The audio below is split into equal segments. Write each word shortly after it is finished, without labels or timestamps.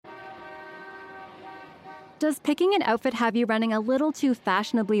Does picking an outfit have you running a little too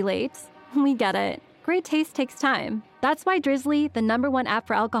fashionably late? We get it. Great taste takes time. That's why Drizzly, the #1 app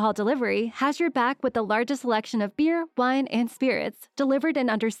for alcohol delivery, has your back with the largest selection of beer, wine, and spirits, delivered in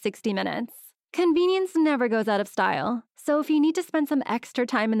under 60 minutes. Convenience never goes out of style. So if you need to spend some extra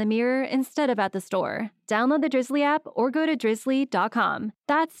time in the mirror instead of at the store, download the Drizzly app or go to drizzly.com.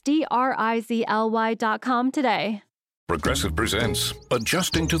 That's DRIZLY.com today. Progressive presents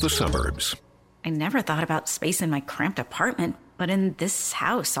Adjusting to the Suburbs. I never thought about space in my cramped apartment, but in this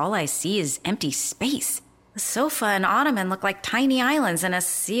house, all I see is empty space. The sofa and ottoman look like tiny islands in a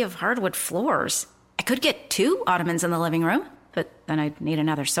sea of hardwood floors. I could get 2 ottomans in the living room, but then I'd need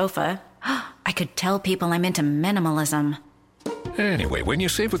another sofa. I could tell people I'm into minimalism. Anyway, when you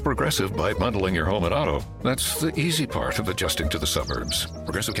save with Progressive by bundling your home and auto, that's the easy part of adjusting to the suburbs.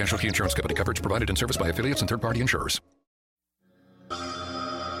 Progressive Casualty Insurance Company. Coverage provided and serviced by affiliates and third-party insurers.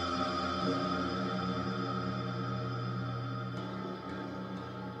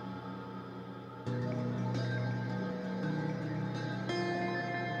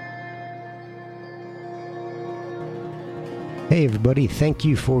 Hey everybody, thank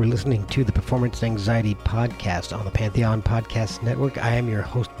you for listening to the Performance Anxiety Podcast on the Pantheon Podcast Network. I am your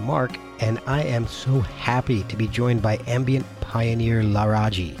host, Mark, and I am so happy to be joined by ambient pioneer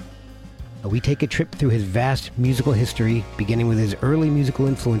Laraji. We take a trip through his vast musical history, beginning with his early musical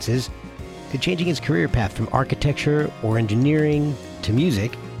influences, to changing his career path from architecture or engineering to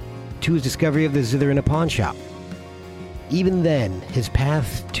music, to his discovery of the zither in a pawn shop. Even then, his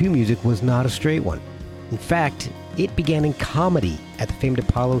path to music was not a straight one. In fact, it began in comedy at the famed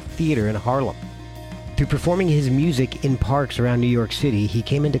Apollo Theater in Harlem. Through performing his music in parks around New York City, he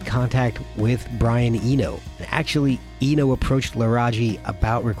came into contact with Brian Eno. And actually, Eno approached Laraji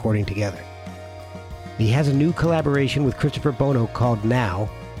about recording together. He has a new collaboration with Christopher Bono called Now.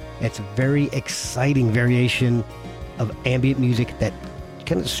 It's a very exciting variation of ambient music that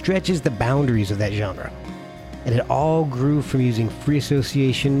kind of stretches the boundaries of that genre. And it all grew from using free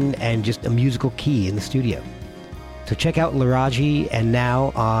association and just a musical key in the studio. So check out Laraji and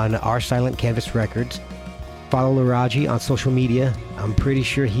Now on Our Silent Canvas Records. Follow Laraji on social media. I'm pretty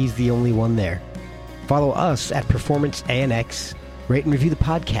sure he's the only one there. Follow us at Performance ANX. Rate and review the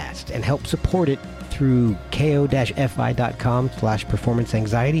podcast and help support it through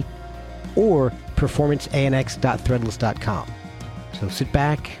ko-fi.com/performanceanxiety or performanceanx.threadless.com. So sit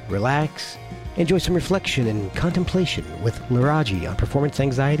back, relax, enjoy some reflection and contemplation with Laraji on Performance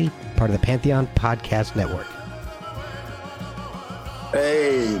Anxiety, part of the Pantheon Podcast Network.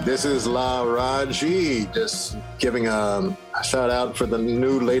 Hey, this is Laraji, just giving a shout out for the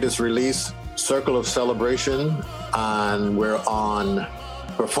new latest release, Circle of Celebration, and we're on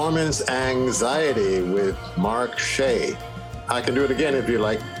Performance Anxiety with Mark Shea. I can do it again if you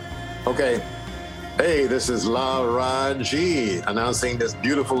like. Okay. Hey, this is Laraji announcing this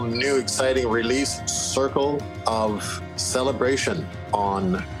beautiful new exciting release, Circle of Celebration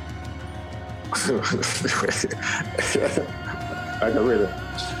on I can read it.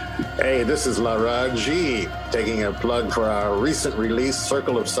 Hey, this is Laraji taking a plug for our recent release,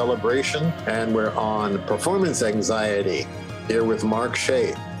 Circle of Celebration, and we're on Performance Anxiety here with Mark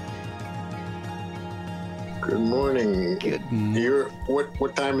Shea. Good morning. Good morning.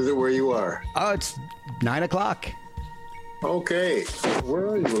 What time is it where you are? Oh, it's 9 o'clock. Okay. Where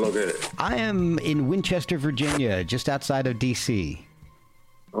are you located? I am in Winchester, Virginia, just outside of D.C.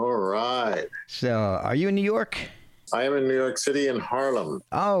 All right. So, are you in New York? I am in New York City in Harlem.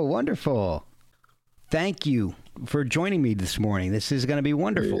 Oh, wonderful. Thank you for joining me this morning. This is going to be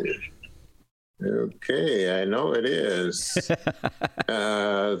wonderful. Okay, I know it is.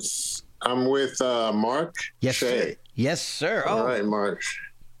 I'm with Mark Yes, Shea. sir. Yes, sir. All right, Mark.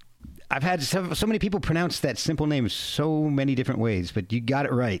 I've had so many people pronounce that simple name so many different ways, but you got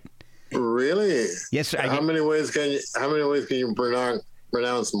it right. Really? Yes, sir. How many ways can you pronounce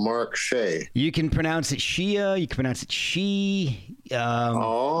Mark Shea? You can pronounce it Shia. You can pronounce it she.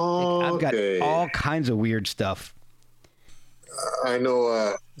 I've got all kinds of weird stuff. I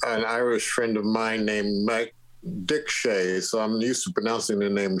know an Irish friend of mine named Mike Dick Shea, so I'm used to pronouncing the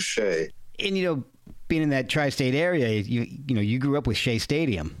name Shea. And being in that tri-state area, you grew up with Shea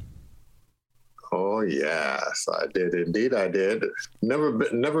Stadium. Oh yes, I did. Indeed, I did. Never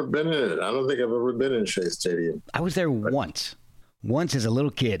been in it. I don't think I've ever been in Shea Stadium. I was there once as a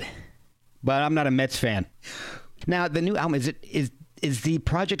little kid, but I'm not a Mets fan. Now, the new album, is the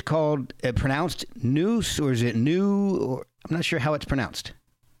project called pronounced Noose, or is it New? Or I'm not sure how it's pronounced.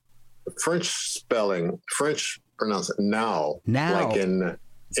 French spelling. French pronounce it now. Now. Like in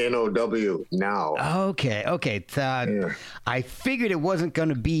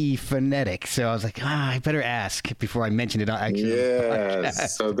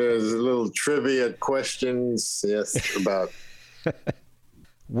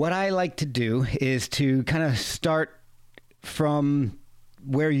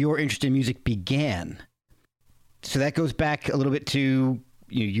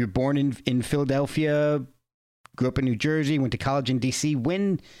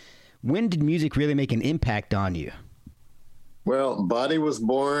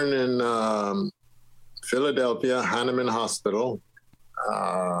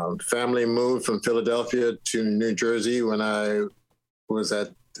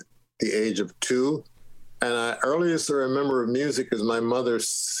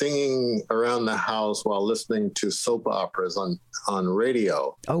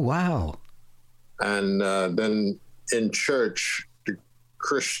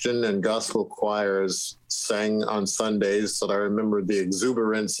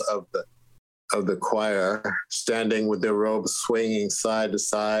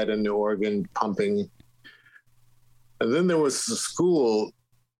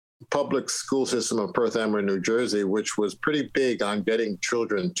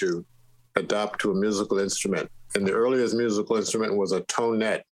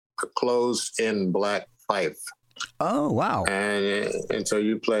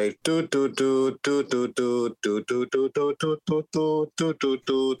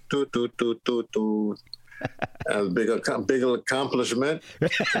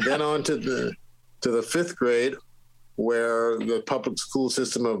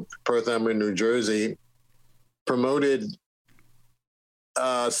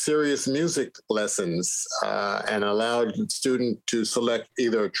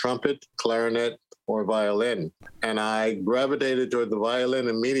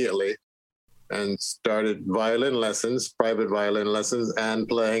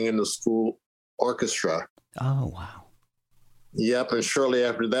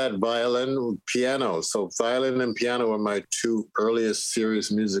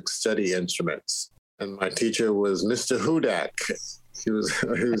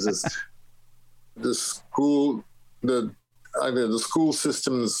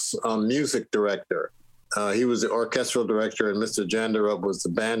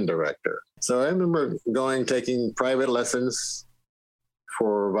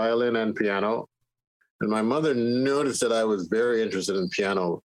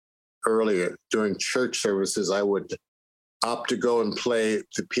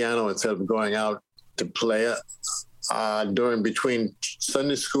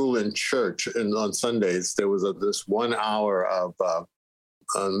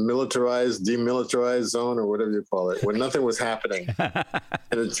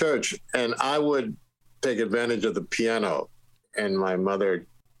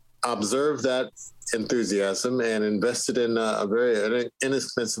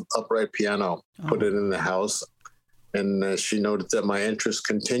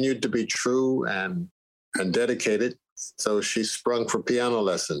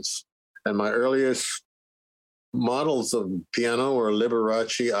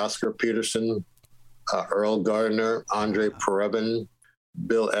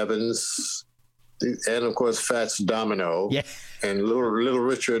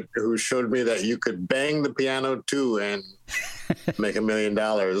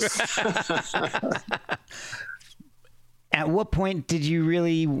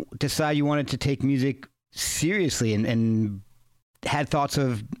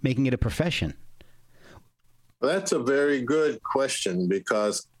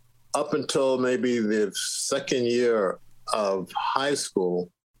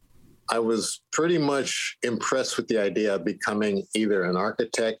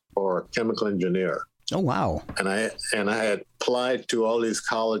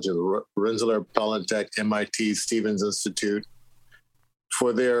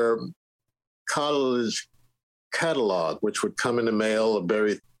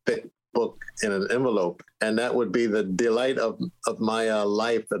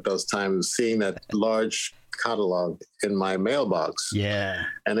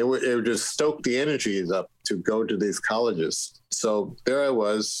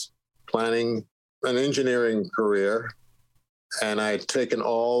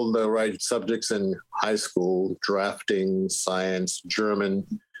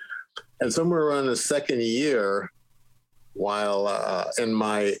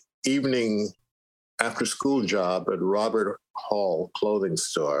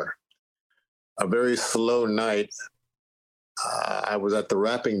I was at the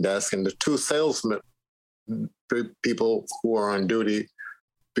wrapping desk, and the two salesmen, people who were on duty,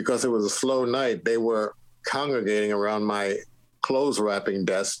 because it was a slow night, they were congregating around my clothes wrapping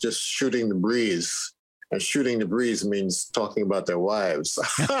desk, just shooting the breeze. And shooting the breeze means talking about their wives.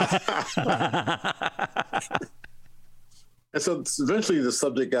 And so eventually the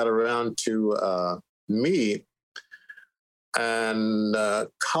subject got around to me and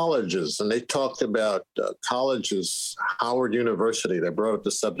colleges. And they talked about colleges, Howard University. They brought up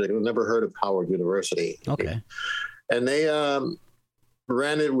the subject. I've never heard of Howard University. Okay. And they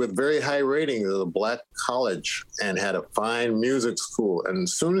ran it with very high ratings as a black college and had a fine music school. And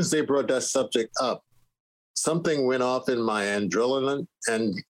as soon as they brought that subject up, something went off in my adrenaline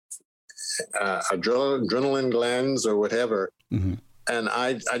glands or whatever. Mm-hmm. And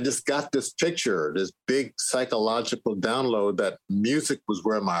I just got this picture, this big psychological download that music was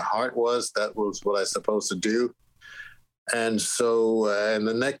where my heart was. That was what I was supposed to do. And so in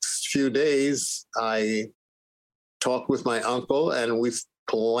the next few days, I talked with my uncle, and we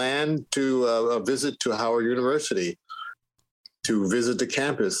planned to a visit to Howard University to visit the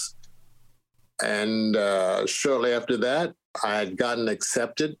campus. And shortly after that, I had gotten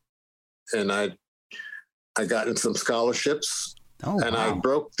accepted, and I gotten some scholarships. Oh, and wow. I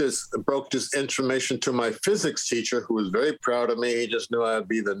broke this information to my physics teacher, who was very proud of me. He just knew I'd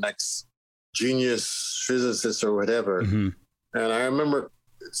be the next genius physicist or whatever. Mm-hmm. And I remember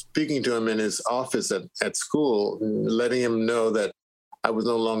speaking to him in his office at school, letting him know that I was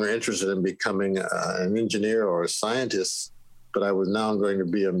no longer interested in becoming an engineer or a scientist, but I was now going to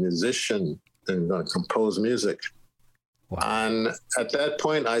be a musician and going to compose music. Wow. And at that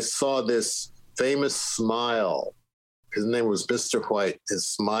point, I saw this famous smile. His name was Mr. White. His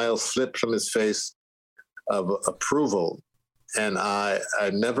smile slipped from his face of approval. And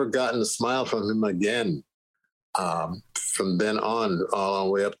I'd never gotten a smile from him again. From then on, all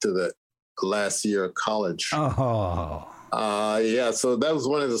the way up to the last year of college. Oh. Yeah, so that was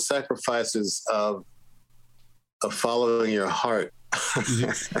one of the sacrifices of following your heart.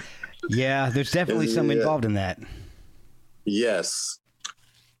 Yeah, there's definitely some involved in that. Yes.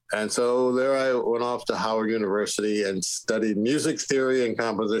 And so there I went off to Howard University and studied music theory and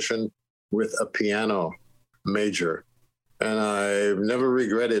composition with a piano major. And I've never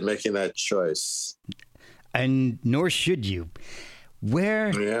regretted making that choice. And nor should you.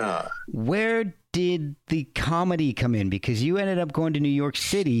 Where did the comedy come in? Because you ended up going to New York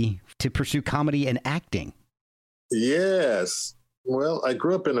City to pursue comedy and acting. Yes. Well, I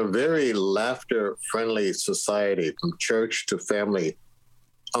grew up in a very laughter-friendly society, from church to family.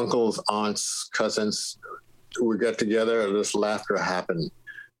 Uncles, aunts, cousins, we got together and this laughter happened.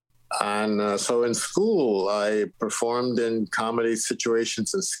 And so in school, I performed in comedy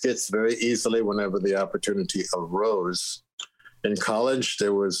situations and skits very easily whenever the opportunity arose. In college,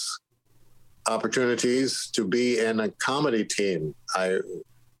 there was opportunities to be in a comedy team.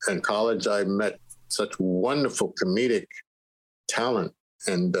 In college, I met such wonderful comedic talent,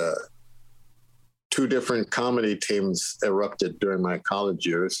 and two different comedy teams erupted during my college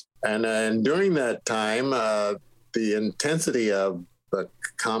years. And during that time, the intensity of the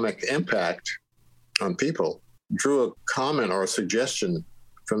comic impact on people drew a comment or a suggestion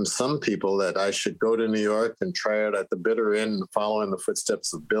from some people that I should go to New York and try it at the bitter end, following the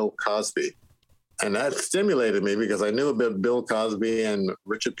footsteps of Bill Cosby. And that stimulated me because I knew about Bill Cosby and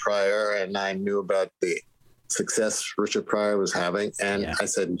Richard Pryor, and I knew about the success Richard Pryor was having. And I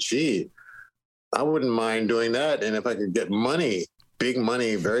said, gee, I wouldn't mind doing that. And if I could get money, big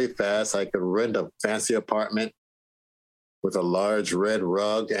money, very fast, I could rent a fancy apartment with a large red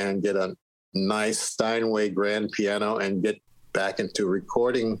rug and get a nice Steinway grand piano and get back into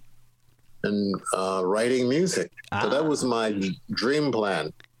recording and writing music. So that was my dream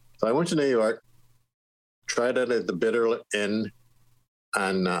plan. So I went to New York, tried it at the bitter end,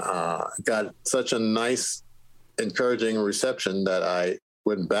 and got such a nice, encouraging reception that I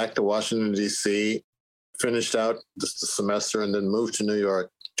went back to Washington, D.C., finished out the semester, and then moved to New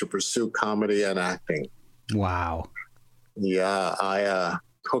York to pursue comedy and acting. Wow. Yeah, I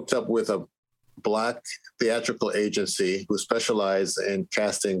hooked up with a Black theatrical agency who specialized in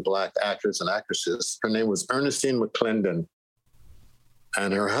casting Black actors and actresses. Her name was Ernestine McClendon,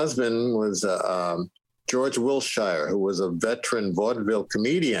 and her husband was George Wilshire, who was a veteran vaudeville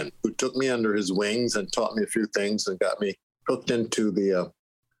comedian who took me under his wings and taught me a few things and got me hooked into the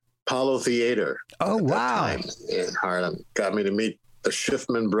Apollo Theater. Oh, wow. Time in Harlem. Got me to meet the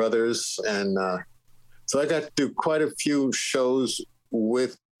Schiffman brothers. And so I got to do quite a few shows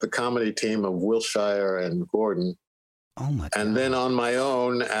with the comedy team of Wilshire and Gordon. Oh, my God. And then on my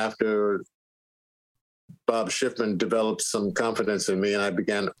own, after Bob Schiffman developed some confidence in me, and I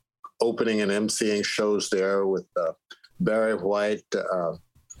began opening and emceeing shows there with Barry White,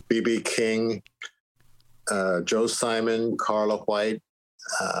 B.B. King, Joe Simon, Carla White,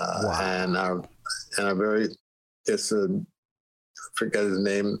 and our very, I forget his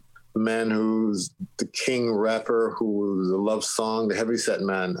name, man who's the King rapper, who was a love song, the heavyset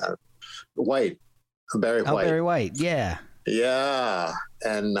man, White, Barry White. Oh, Barry White, yeah. Yeah,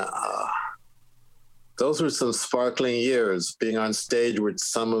 and those were some sparkling years, being on stage with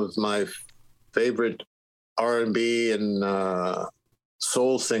some of my favorite R&B and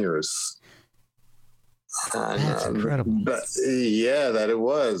soul singers. That's incredible. That it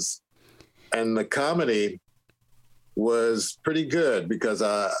was. And the comedy was pretty good because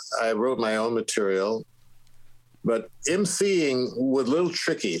I wrote my own material. But emceeing was a little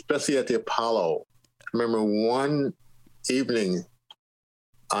tricky, especially at the Apollo. I remember one evening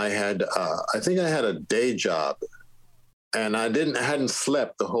I think I had a day job, and I hadn't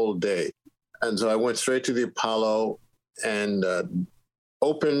slept the whole day. And so I went straight to the Apollo and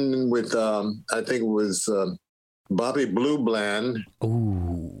opened with, I think it was Bobby Blue Bland.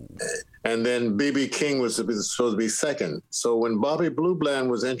 Ooh. And then B.B. King was supposed to be second. So when Bobby Blue Bland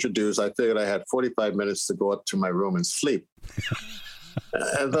was introduced, I figured I had 45 minutes to go up to my room and sleep.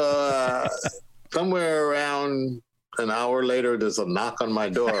 And somewhere around an hour later, there's a knock on my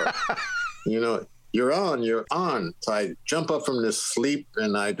door. You're on. So I jump up from this sleep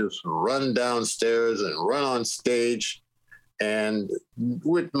and I just run downstairs and run on stage, and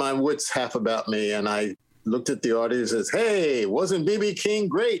with my wits half about me. And I looked at the audience and says, "Hey, wasn't B.B. King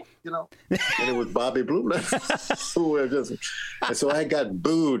great?" And it was Bobby Blue Bland. And so I got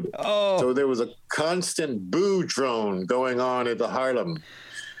booed. Oh. So there was a constant boo drone going on at the Harlem.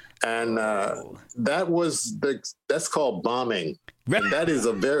 And that's called bombing. And that is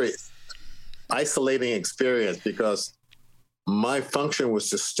a very isolating experience because my function was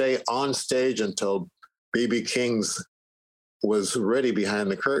to stay on stage until B.B. King's was ready behind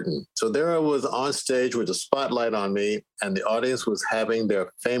the curtain. So there I was on stage with a spotlight on me, and the audience was having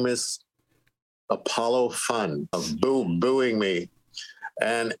their famous Apollo fun of booing me.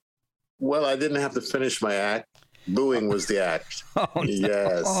 And, well, I didn't have to finish my act. Booing was the act. Oh, no.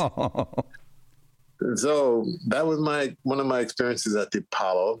 Yes. So that was one of my experiences at the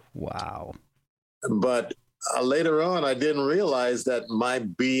Apollo. Wow. But later on, I didn't realize that my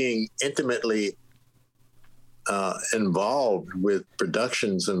being intimately involved with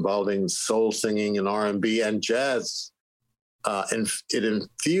productions involving soul singing and R&B and jazz, and it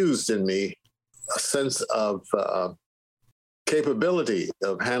infused in me a sense of capability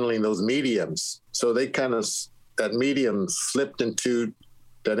of handling those mediums. So that influence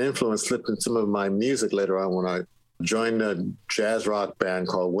slipped into some of my music later on when I joined a jazz rock band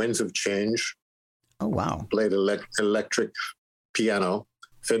called Winds of Change. Oh, wow. Played electric piano,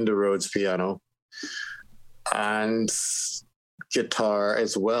 Fender Rhodes piano, and guitar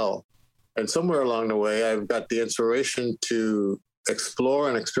as well. And somewhere along the way, I've got the inspiration to explore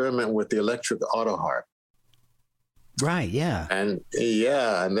and experiment with the electric auto harp. Right, yeah. And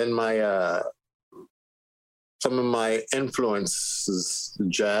then some of my influences,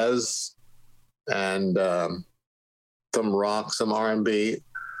 jazz and some rock, some R&B.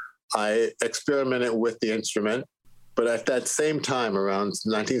 I experimented with the instrument, but at that same time, around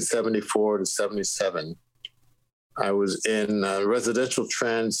 1974 to 77, I was in a residential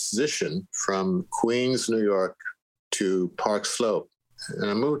transition from Queens, New York to Park Slope.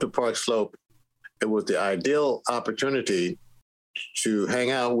 And I moved to Park Slope. It was the ideal opportunity to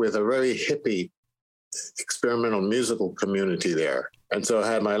hang out with a very hippie experimental musical community there. And so I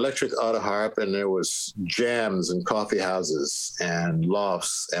had my electric auto harp, and there was jams and coffee houses and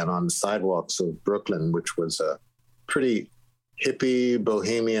lofts and on the sidewalks of Brooklyn, which was a pretty hippie,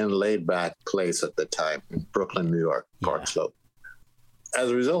 bohemian, laid-back place at the time in Brooklyn, New York, Park Slope.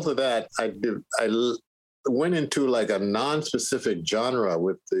 As a result of that, I went into like a non-specific genre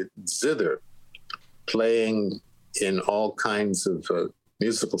with the zither, playing in all kinds of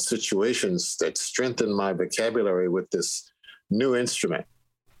musical situations that strengthened my vocabulary with this new instrument.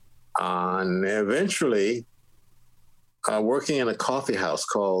 And eventually, working in a coffee house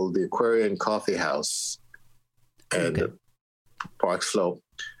called the Aquarian Coffee House at Park Slope.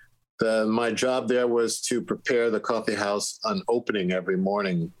 My job there was to prepare the coffee house on opening every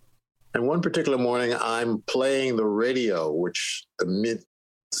morning. And one particular morning, I'm playing the radio, which the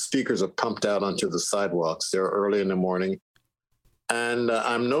speakers are pumped out onto the sidewalks. They're early in the morning. And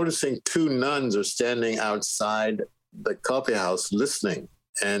I'm noticing two nuns are standing outside the coffee house listening.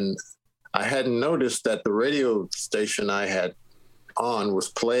 And I hadn't noticed that the radio station I had on was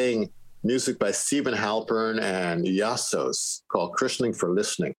playing music by Stephen Halpern and Yassos called Christening for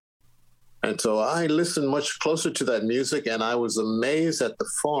Listening. And so I listened much closer to that music, and I was amazed at the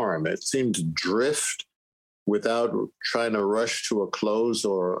form. It seemed to drift without trying to rush to a close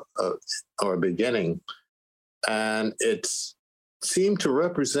or a beginning. And it seemed to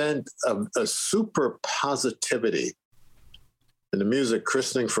represent a super positivity in the music,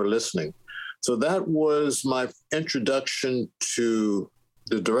 Christening for Listening. So that was my introduction to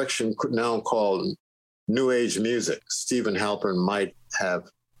the direction now called New Age music. Stephen Halpern might have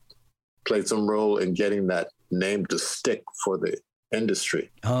played some role in getting that name to stick for the industry.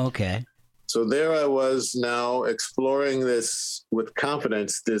 Oh, okay. So there I was now exploring this with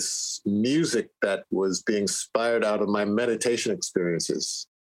confidence, this music that was being inspired out of my meditation experiences,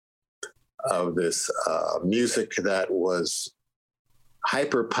 of this music that was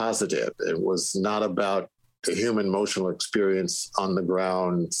hyper positive. It was not about the human emotional experience on the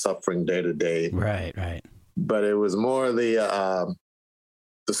ground, suffering day to day. Right, right. But it was more the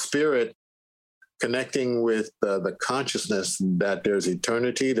spirit connecting with the consciousness that there's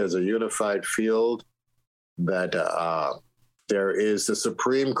eternity, there's a unified field, that there is the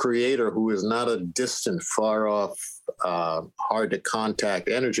supreme creator who is not a distant, far off, hard to contact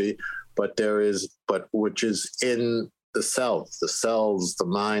energy, but which is in the self, the cells, the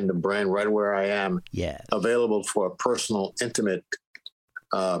mind, the brain, right where I am, yes, available for a personal, intimate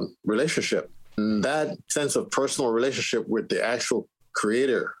relationship. And that sense of personal relationship with the actual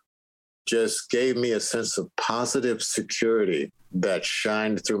creator just gave me a sense of positive security that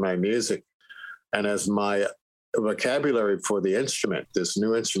shined through my music. And as my vocabulary for the instrument, this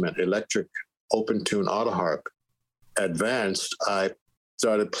new instrument, electric open tune autoharp, advanced, I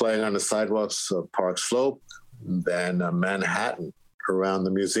started playing on the sidewalks of Park Slope, then Manhattan, around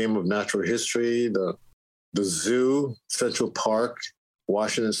the Museum of Natural History, the zoo, Central Park,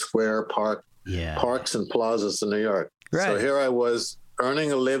 Washington Square Park, parks and plazas in New York. Right. So here I was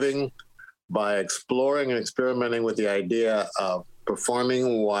earning a living by exploring and experimenting with the idea of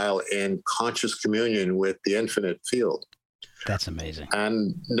performing while in conscious communion with the infinite field. That's amazing.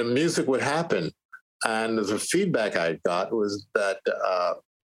 And the music would happen. And the feedback I got was that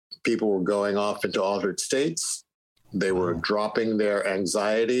people were going off into altered states. They were dropping their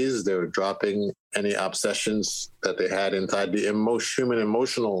anxieties. They were dropping any obsessions that they had inside the human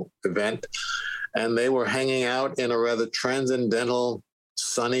emotional event. And they were hanging out in a rather transcendental,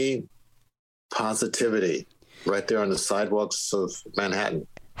 sunny positivity right there on the sidewalks of Manhattan.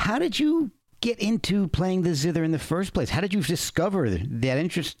 How did you get into playing the zither in the first place? How did you discover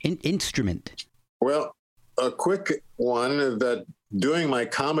that instrument? Well, a quick one, that doing my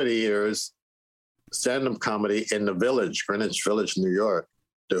comedy years, stand-up comedy in the Village, Greenwich Village, New York,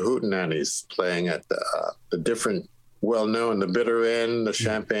 the Hootenannies playing at the different well-known, the Bitter End, the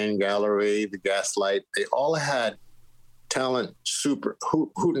Champagne Gallery, the Gaslight. They all had talent super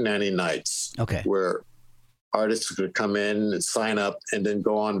Hootenanny nights, where artists could come in and sign up and then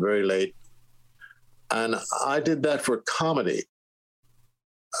go on very late. And I did that for comedy.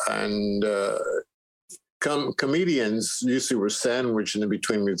 And comedians usually were sandwiched in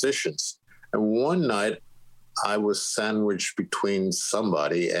between musicians. And one night I was sandwiched between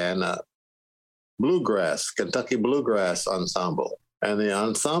somebody and a bluegrass, Kentucky bluegrass ensemble. And the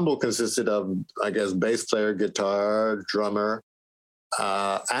ensemble consisted of, I guess, bass player, guitar, drummer,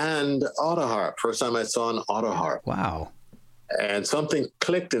 and autoharp. First time I saw an autoharp. Wow. And something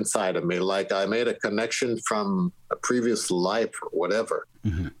clicked inside of me, like I made a connection from a previous life or whatever,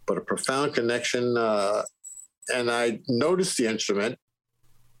 but a profound connection. And I noticed the instrument,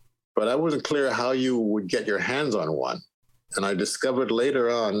 but I wasn't clear how you would get your hands on one. And I discovered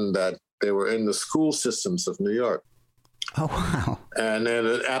later on that they were in the school systems of New York. Oh, wow. And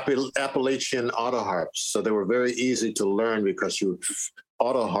then Appalachian autoharps. So they were very easy to learn because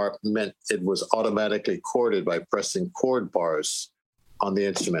autoharp meant it was automatically chorded by pressing chord bars on the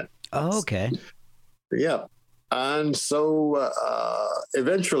instrument. Oh, okay. Yeah. And so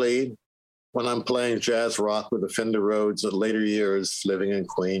eventually, when I'm playing jazz rock with the Fender Rhodes in later years, living in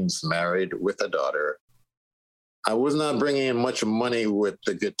Queens, married with a daughter, I was not bringing in much money with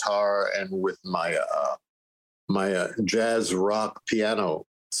the guitar and with my jazz rock piano.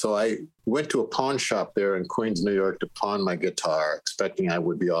 So I went to a pawn shop there in Queens, New York to pawn my guitar, expecting I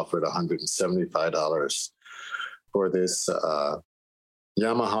would be offered $175 for this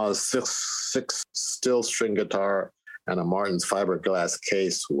Yamaha six steel string guitar and a Martin's fiberglass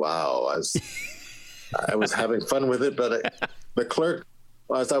case. Wow. I was having fun with it, but the clerk,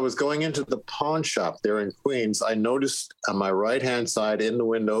 as I was going into the pawn shop there in Queens, I noticed on my right-hand side in the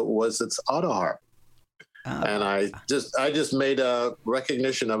window was its autoharp. And I just made a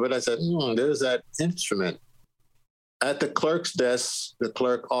recognition of it. I said, there's that instrument. At the clerk's desk, the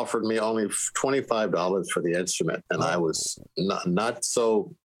clerk offered me only $25 for the instrument. And I was not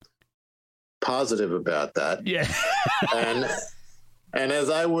so positive about that. Yeah. And as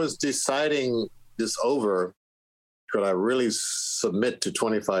I was deciding this over, could I really submit to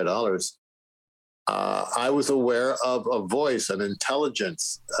 $25? I was aware of a voice, an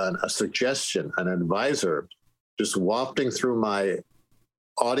intelligence, a suggestion, an advisor just wafting through my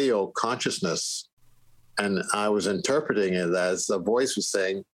audio consciousness. And I was interpreting it as a voice was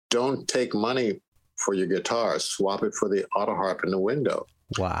saying, don't take money for your guitar, swap it for the auto harp in the window.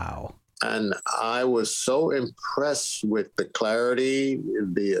 Wow. And I was so impressed with the clarity,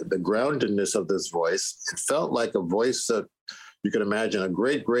 the groundedness of this voice. It felt like a voice that you could imagine a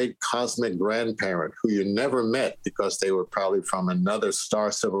great, great cosmic grandparent who you never met because they were probably from another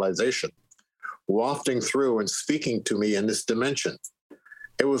star civilization, wafting through and speaking to me in this dimension.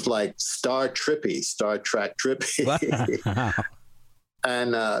 It was like Star Trek trippy. Wow.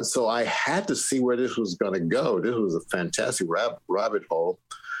 And so I had to see where this was going to go. This was a fantastic rabbit hole.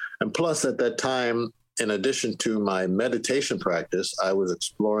 And plus, at that time, in addition to my meditation practice, I was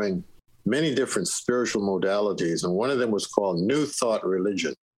exploring many different spiritual modalities. And one of them was called New Thought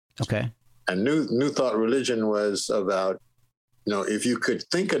Religion. Okay. And New Thought Religion was about, if you could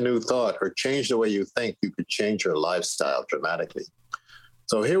think a new thought or change the way you think, you could change your lifestyle dramatically.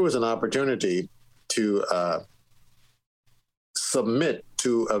 So here was an opportunity to submit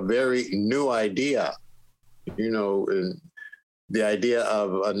to a very new idea, the idea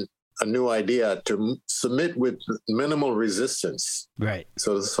of a new idea, to submit with minimal resistance. Right.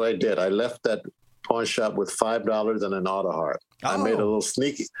 So that's what I did. I left that pawn shop with $5 and an auto harp. I made a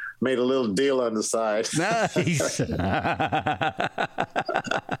little deal on the side. Nice.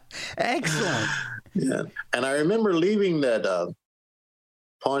 Excellent. Yeah. And I remember leaving that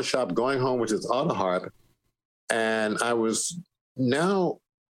pawn shop, going home with this auto harp, and I was now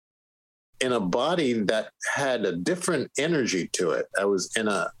in a body that had a different energy to it. I was in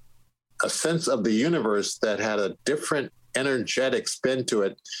a sense of the universe that had a different energetic spin to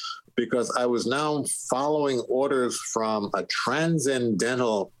it, because I was now following orders from a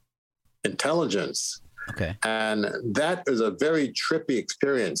transcendental intelligence. Okay. And that is a very trippy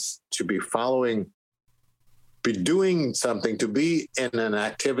experience, to be doing something, to be in an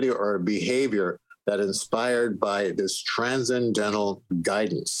activity or a behavior that inspired by this transcendental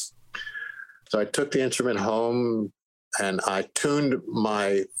guidance. So I took the instrument home and I tuned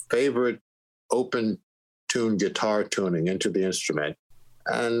my favorite open tune guitar tuning into the instrument.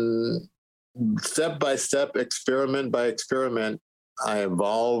 And step by step, experiment by experiment, I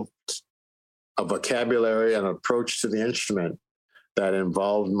evolved a vocabulary and approach to the instrument that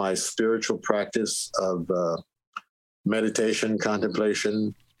involved my spiritual practice of meditation,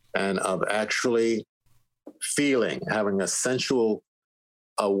 contemplation, and of actually having a sensual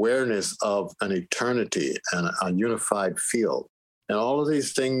awareness of an eternity and a unified field. And all of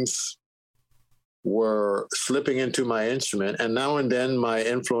these things were slipping into my instrument. And now and then my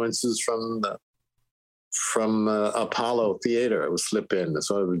influences from Apollo Theater would slip in,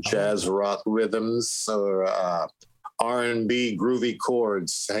 sort of jazz rock rhythms or R&B groovy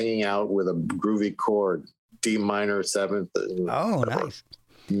chords, hanging out with a groovy chord, D minor 7th. Nice.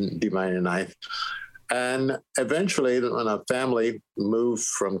 D minor 9th. And eventually, when our family moved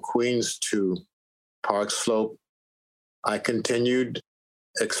from Queens to Park Slope, I continued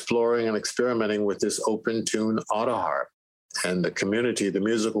exploring and experimenting with this open tune auto harp. And the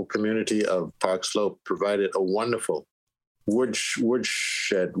musical community of Park Slope provided a wonderful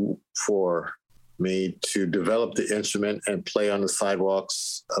woodshed for me to develop the instrument and play on the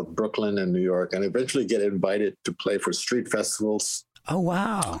sidewalks of Brooklyn and New York, and eventually get invited to play for street festivals. Oh,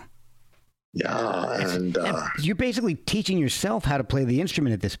 wow. Yeah, and you're basically teaching yourself how to play the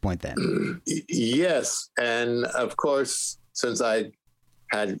instrument at this point, then. Yes, and of course, since I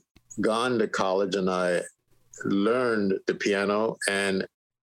had gone to college and I learned the piano, and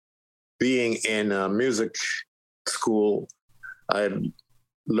being in music school, I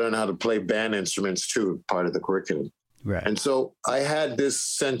learned how to play band instruments too, part of the curriculum. Right. And so I had this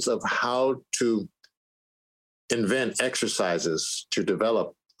sense of how to invent exercises to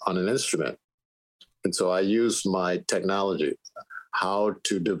develop on an instrument. And so I used my technology, how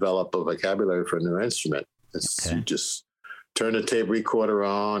to develop a vocabulary for a new instrument. You just turn the tape recorder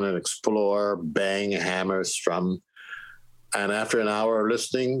on and explore, bang, hammer, strum. And after an hour of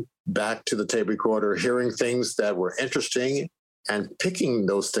listening back to the tape recorder, hearing things that were interesting and picking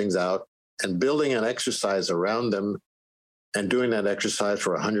those things out and building an exercise around them, and doing that exercise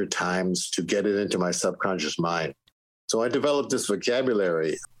for 100 times to get it into my subconscious mind. So I developed this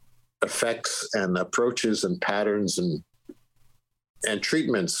vocabulary, effects and approaches and patterns and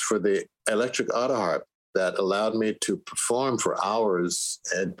treatments for the electric autoharp that allowed me to perform for hours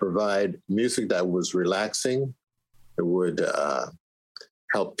and provide music that was relaxing. It would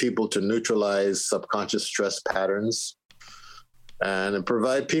help people to neutralize subconscious stress patterns and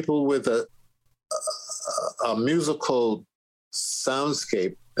provide people with a musical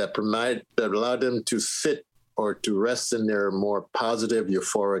soundscape that allowed them to sit or to rest in their more positive,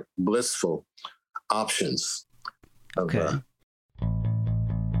 euphoric, blissful options. Okay.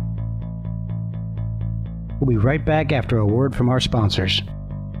 We'll be right back after a word from our sponsors.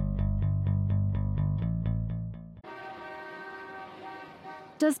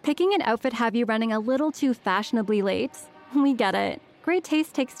 Does picking an outfit have you running a little too fashionably late? We get it. Great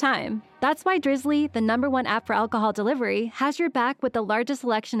taste takes time. That's why Drizzly, the #1 app for alcohol delivery, has your back with the largest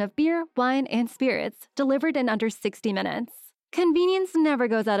selection of beer, wine, and spirits delivered in under 60 minutes. Convenience never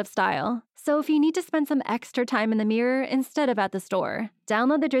goes out of style. So if you need to spend some extra time in the mirror instead of at the store,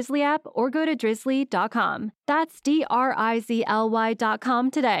 download the Drizzly app or go to drizzly.com. That's DRIZLY.com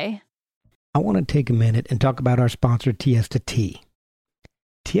today. I want to take a minute and talk about our sponsor, Tiesta Tea.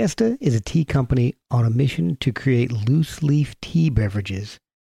 Tiesta is a tea company on a mission to create loose-leaf tea beverages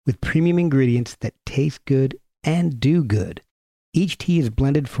with premium ingredients that taste good and do good. Each tea is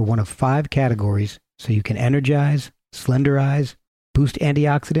blended for one of 5 categories, so you can energize, slenderize, boost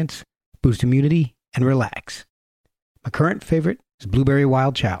antioxidants, boost immunity, and relax. My current favorite is Blueberry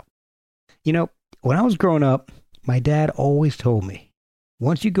Wild Chow. You know, when I was growing up, my dad always told me,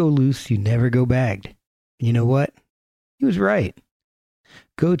 once you go loose, you never go bagged. And you know what? He was right.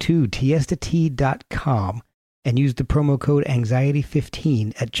 Go to tiestatea.com and use the promo code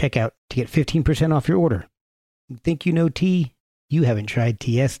anxiety15 at checkout to get 15% off your order. Think you know tea? You haven't tried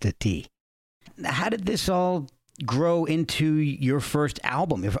Tiesta Tea. How did this all grow into your first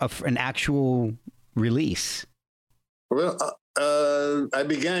album, an actual release? Well, I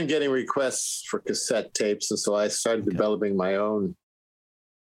began getting requests for cassette tapes, and so I started developing my own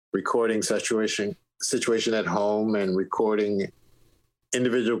recording situation at home and recording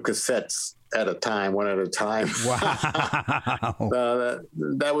individual cassettes at a time, one at a time. Wow.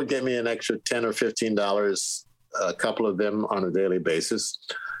 That would get me an extra $10 or $15, a couple of them on a daily basis.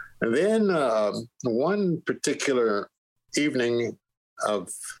 And then one particular evening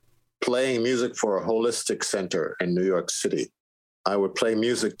of playing music for a holistic center in New York City, I would play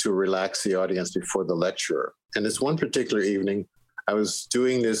music to relax the audience before the lecture. And this one particular evening, I was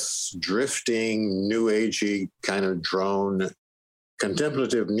doing this drifting, new agey kind of drone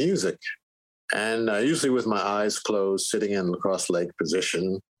contemplative music. And usually with my eyes closed, sitting in cross leg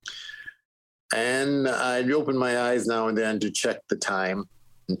position. And I'd open my eyes now and then to check the time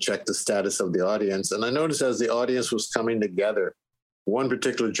and check the status of the audience. And I noticed as the audience was coming together, one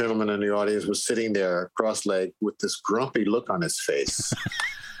particular gentleman in the audience was sitting there cross-legged with this grumpy look on his face.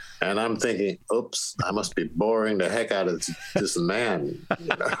 And I'm thinking, oops, I must be boring the heck out of this man. You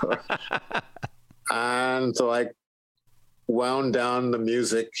know? And so I wound down the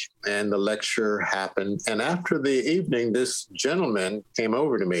music and the lecture happened. And after the evening, this gentleman came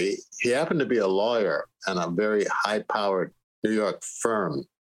over to me. He happened to be a lawyer and a very high-powered New York firm,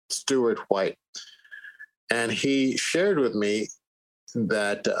 Stewart White. And he shared with me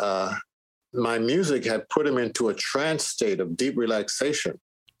that my music had put him into a trance state of deep relaxation.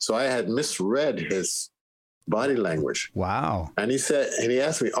 So I had misread his body language. Wow. And he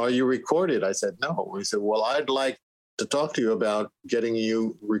asked me, are you recorded? I said, no. He said, well, I'd like to talk to you about getting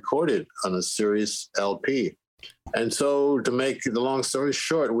you recorded on a Sirius LP. And so to make the long story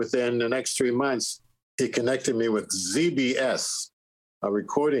short, within the next 3 months, he connected me with ZBS, a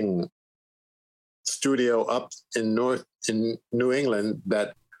recording studio up in New England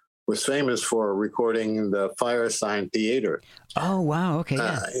that was famous for recording the Firesign Theater. Oh, wow. Okay.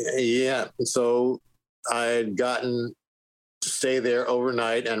 Yeah. So I had gotten to stay there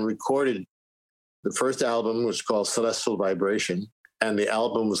overnight and recorded. The first album was called Celestial Vibration, and the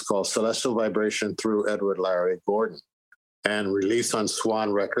album was called Celestial Vibration through Edward Larry Gordon, and released on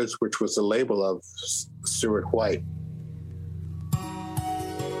Swan Records, which was the label of Stewart White.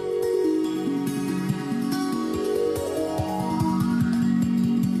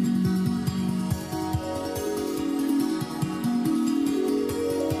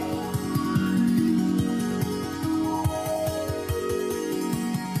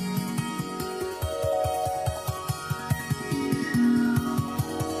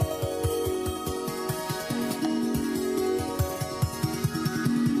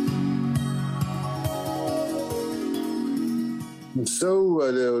 So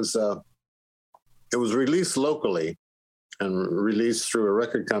it was released locally and released through a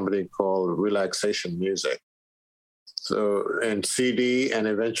record company called Relaxation Music. So, and CD, and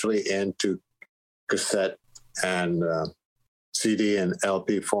eventually into cassette and CD and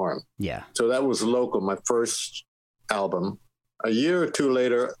LP form. Yeah. So that was local, my first album. A year or two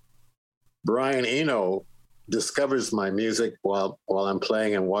later, Brian Eno discovers my music while I'm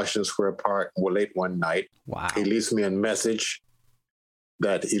playing in Washington Square Park late one night. Wow. He leaves me a message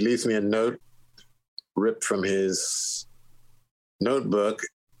he leaves me a note ripped from his notebook.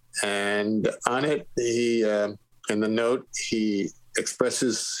 And on it, in the note, he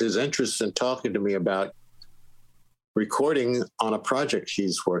expresses his interest in talking to me about recording on a project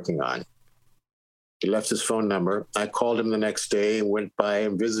he's working on. He left his phone number. I called him the next day, went by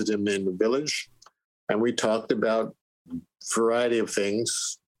and visited him in the village, and we talked about a variety of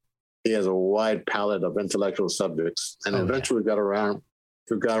things. He has a wide palette of intellectual subjects, and eventually got around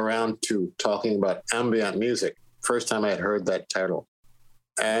to talking about ambient music. First time I had heard that title.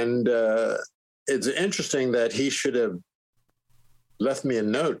 And it's interesting that he should have left me a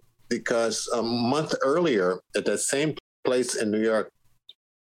note, because a month earlier at that same place in New York,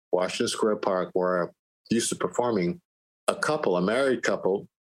 Washington Square Park, where I used to performing, a married couple,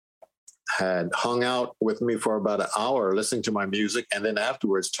 had hung out with me for about an hour listening to my music, and then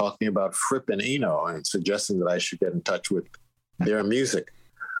afterwards talking about Fripp and Eno and suggesting that I should get in touch with their music.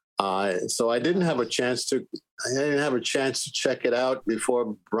 So I didn't have a chance to check it out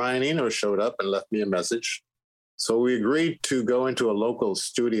before Brian Eno showed up and left me a message. So we agreed to go into a local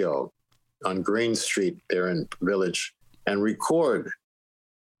studio on Green Street there in Village and record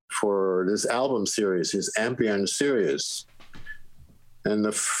for this album series, his ambient series. And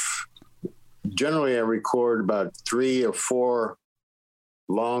generally I record about 3 or 4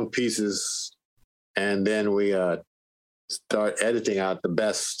 long pieces, and then we start editing out the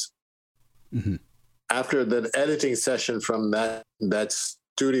best. Mm-hmm. After the editing session from that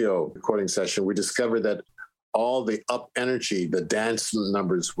studio recording session, we discovered that all the up energy, the dance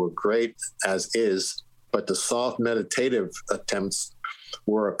numbers were great as is, but the soft meditative attempts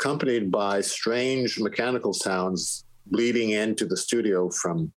were accompanied by strange mechanical sounds bleeding into the studio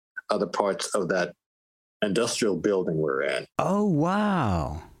from other parts of that industrial building we're in. Oh,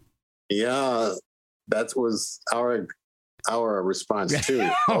 wow. Yeah, that was our response too.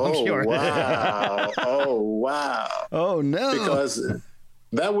 Sure. Wow. Oh, wow. Oh, no. Because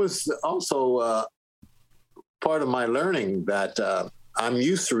that was also part of my learning, that I'm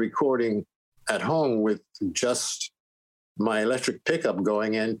used to recording at home with just my electric pickup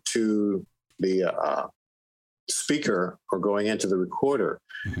going into the speaker or going into the recorder.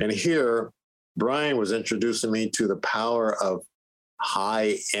 Mm-hmm. And here, Brian was introducing me to the power of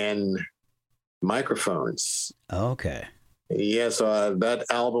high-end microphones. Okay. Yes, that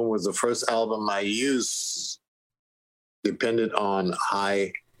album was the first album I used, depended on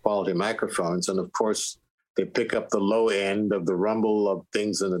high-quality microphones. And, of course, they pick up the low end of the rumble of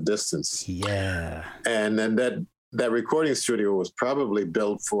things in the distance. Yeah. And then that recording studio was probably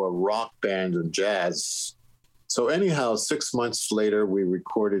built for a rock band and jazz. So anyhow, 6 months later, we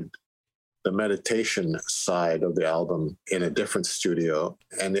recorded the meditation side of the album in a different studio.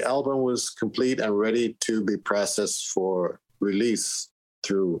 And the album was complete and ready to be processed for release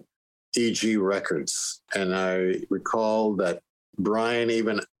through EG Records. And I recall that Brian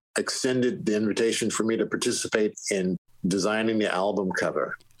even extended the invitation for me to participate in designing the album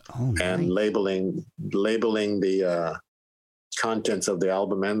cover. Oh, nice. And labeling the contents of the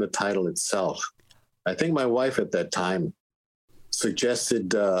album and the title itself. I think my wife at that time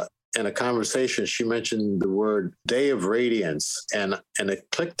suggested in a conversation, she mentioned the word Day of Radiance, and it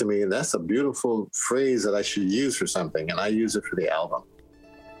clicked to me, that's a beautiful phrase that I should use for something, and I use it for the album.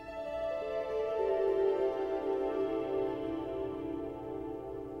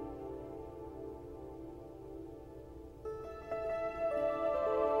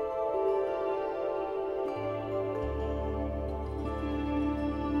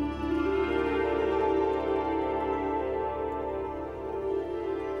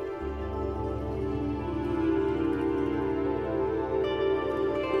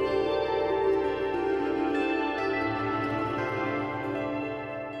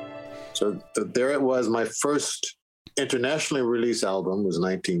 So there it was. My first internationally released album was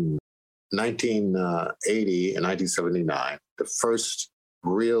 1980 and 1979. The first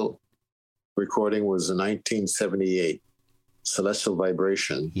real recording was in 1978, Celestial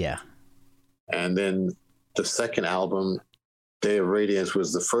Vibration. Yeah. And then the second album, Day of Radiance,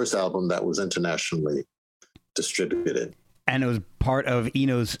 was the first album that was internationally distributed. And it was part of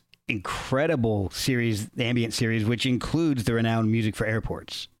Eno's incredible series, the Ambient series, which includes the renowned Music for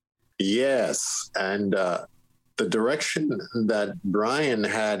Airports. Yes, and the direction that Brian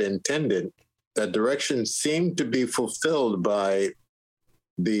had intended, that direction seemed to be fulfilled by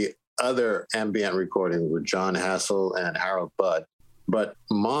the other ambient recordings with John Hassel and Harold Budd. But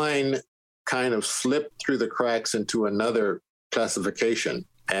mine kind of slipped through the cracks into another classification.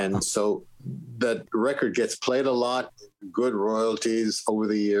 And so that record gets played a lot, good royalties over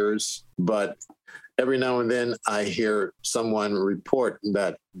the years. But every now and then I hear someone report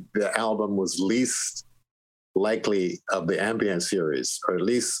that the album was least likely of the ambient series, or at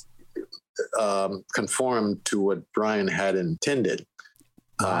least conformed to what Brian had intended.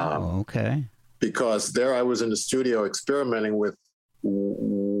 Wow, okay. Because there I was in the studio experimenting with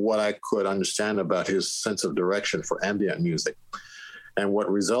what I could understand about his sense of direction for ambient music. And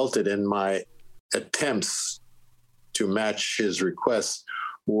what resulted in my attempts to match his requests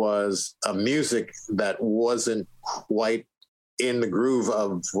was a music that wasn't quite in the groove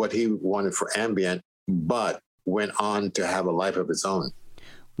of what he wanted for ambient, but went on to have a life of its own.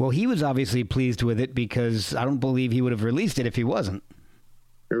 Well, he was obviously pleased with it, because I don't believe he would have released it if he wasn't.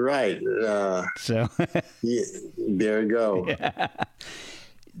 Right. So yeah, there you go. Yeah.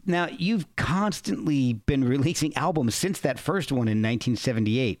 Now, you've constantly been releasing albums since that first one in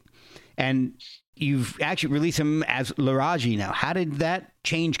 1978. And you've actually released them as Laraji now. How did that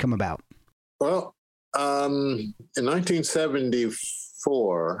change come about? Well, in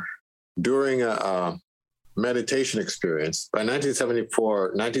 1974, during a meditation experience, by 1972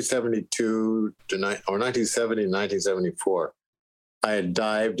 or 1970 and 1974, I had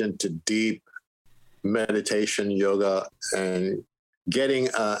dived into deep meditation, yoga, and getting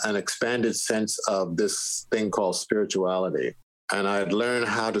an expanded sense of this thing called spirituality. And I had learned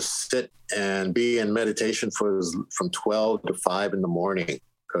how to sit and be in meditation from 12 to 5 in the morning,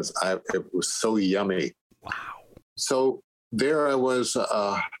 because it was so yummy. Wow. So there I was,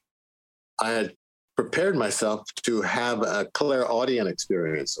 I had prepared myself to have a clairaudient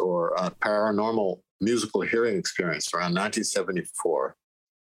experience, or a paranormal musical hearing experience, around 1974.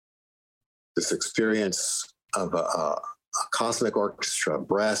 This experience of a cosmic orchestra,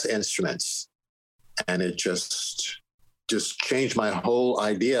 brass instruments, and it just changed my whole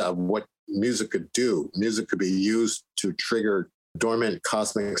idea of what music could do. Music could be used to trigger dormant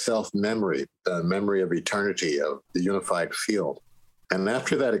cosmic self-memory, the memory of eternity, of the unified field. And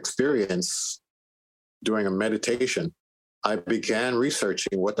after that experience, during a meditation, I began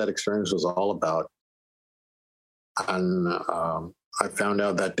researching what that experience was all about. And I found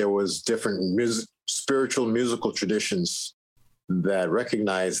out that there was different spiritual musical traditions that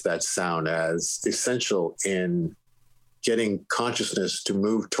recognize that sound as essential in getting consciousness to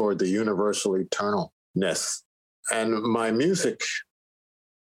move toward the universal eternalness. And my music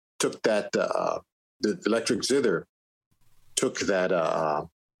took that, the electric zither took that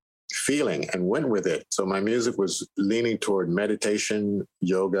feeling and went with it. So my music was leaning toward meditation,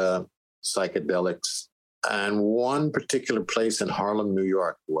 yoga, psychedelics. And one particular place in Harlem, New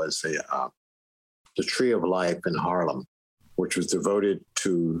York was the Tree of Life in Harlem, which was devoted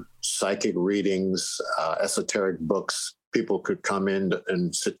to psychic readings, esoteric books. People could come in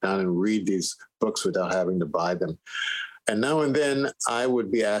and sit down and read these books without having to buy them. And now and then I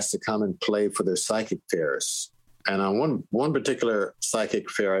would be asked to come and play for their psychic fairs. And on one particular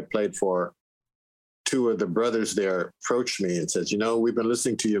psychic fair I played for, two of the brothers there approached me and said, we've been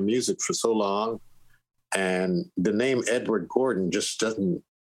listening to your music for so long, and the name Edward Gordon just doesn't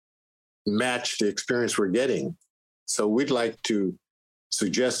match the experience we're getting. So we'd like to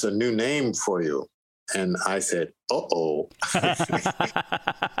suggest a new name for you. And I said, uh-oh.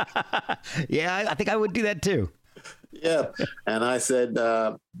 Yeah, I think I would do that too. Yeah. And I said,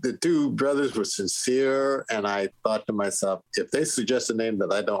 the two brothers were sincere. And I thought to myself, if they suggest a name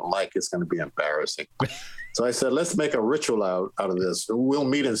that I don't like, it's going to be embarrassing. So I said, let's make a ritual out of this. We'll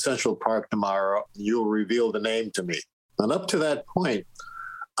meet in Central Park tomorrow. You'll reveal the name to me. And up to that point,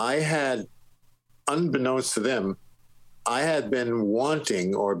 I had, unbeknownst to them, I had been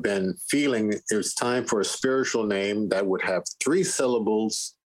wanting or been feeling it was time for a spiritual name that would have 3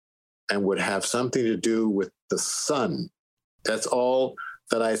 syllables and would have something to do with the sun. That's all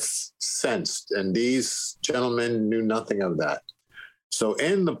that I sensed. And these gentlemen knew nothing of that. So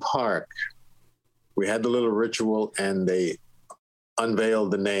in the park, we had the little ritual and they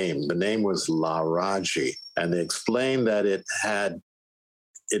unveiled the name. The name was Laraji. And they explained that it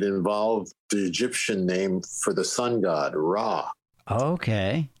involved the Egyptian name for the sun god, Ra.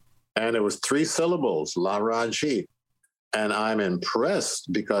 Okay. And it was 3 syllables, Laraji. And I'm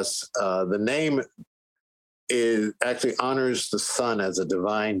impressed because the name actually honors the sun as a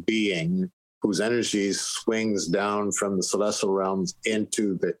divine being whose energy swings down from the celestial realms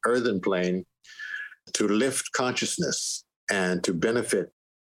into the earthen plane to lift consciousness and to benefit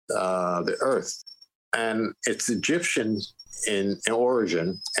the earth. And it's Egyptian in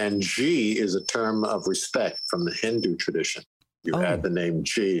origin, and G is a term of respect from the Hindu tradition. You add the name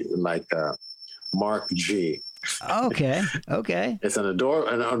G, like Mark G. Okay. It's an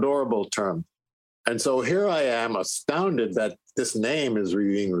adorable term. And so here I am astounded that this name is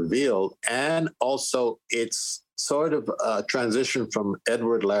being revealed. And also it's sort of a transition from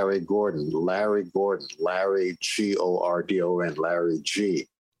Edward Larry Gordon, Larry Gordon, Larry Gordon, Larry G,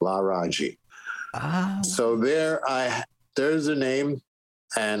 Laraji. So there's a name,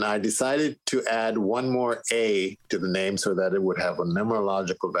 and I decided to add one more A to the name so that it would have a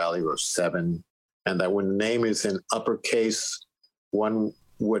numerological value of 7, and that when the name is in uppercase, one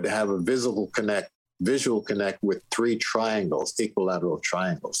would have a visual connect with 3 triangles, equilateral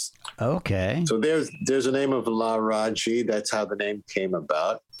triangles. Okay. So there's a name of Laraji. That's how the name came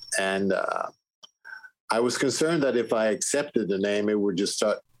about. And I was concerned that if I accepted the name, it would just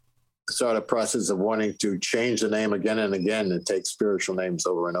start a process of wanting to change the name again and again and take spiritual names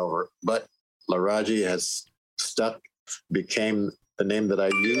over and over. But Laraji has stuck, became the name that I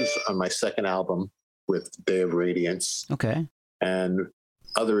use on my second album with Day of Radiance. Okay. And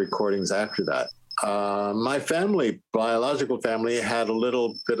other recordings after that. My biological family, had a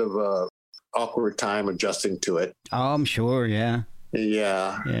little bit of a awkward time adjusting to it. Oh, I'm sure. Yeah.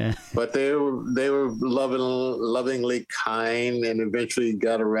 Yeah. But they were lovingly kind, and eventually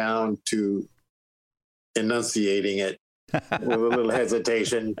got around to enunciating it with a little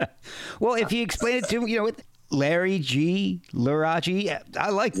hesitation. Well, if you explain it to with Larry G, Laraji, I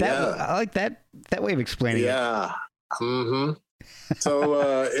like that. Yeah. I like that way of explaining it. Yeah. Mm-hmm.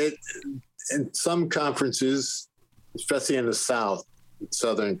 So in some conferences, especially in the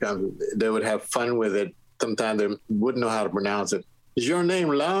Southern conferences, they would have fun with it. Sometimes they wouldn't know how to pronounce it. Is your name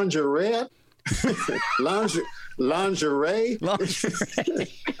Lingerie? Lingerie?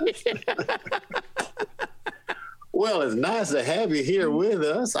 Well, it's nice to have you here with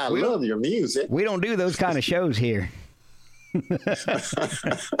us. I love your music. We don't do those kind of shows here. This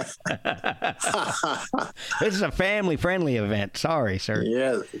is a family-friendly event. Sorry, sir.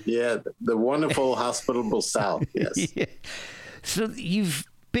 Yeah. The wonderful, hospitable South. Yes. Yeah. So you've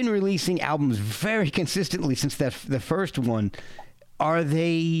been releasing albums very consistently since the first one. Are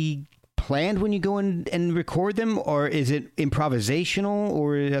they planned when you go in and record them, or is it improvisational,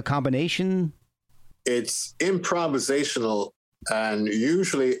 or a combination? It's improvisational. And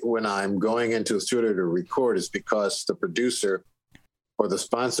usually when I'm going into a studio to record, it's because the producer or the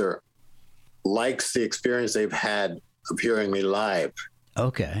sponsor likes the experience they've had of hearing me live.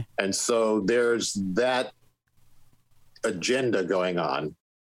 Okay. And so there's that agenda going on.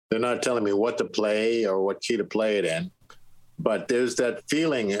 They're not telling me what to play or what key to play it in, but there's that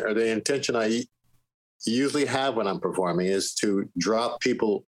feeling or the intention I usually have when I'm performing is to drop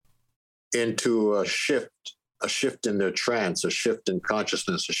people into a shift in their trance, a shift in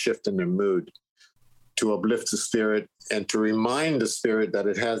consciousness, a shift in their mood, to uplift the spirit and to remind the spirit that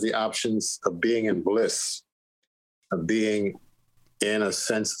it has the options of being in bliss, of being in a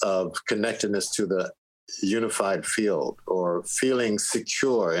sense of connectedness to the unified field, or feeling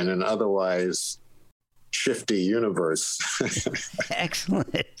secure in an otherwise shifty universe.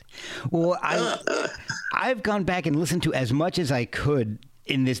 Excellent. Well, I've gone back and listened to as much as I could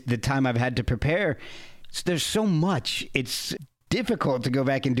in the time I've had to prepare. So there's so much. It's difficult to go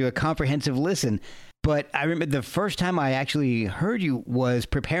back and do a comprehensive listen. But I remember the first time I actually heard you was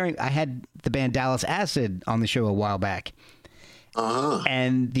preparing. I had the band Dallas Acid on the show a while back. Uh-huh.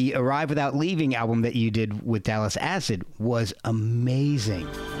 And the Arrive Without Leaving album that you did with Dallas Acid was amazing.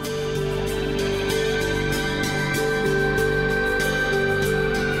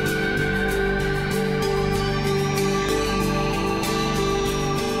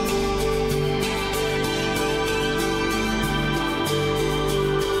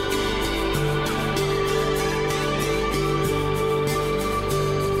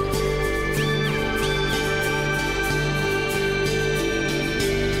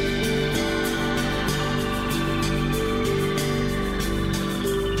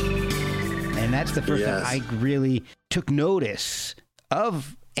 That's the first time I really took notice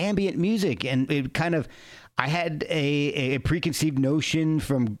of ambient music, and it kind of, I had a preconceived notion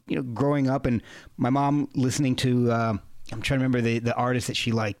from growing up, and my mom listening to I'm trying to remember the artist that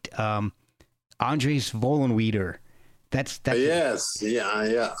she liked, Andres Vollenweider. That's yes,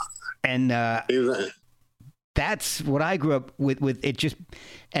 yeah, and that's what I grew up with. It just,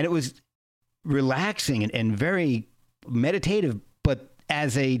 and it was relaxing and very meditative. But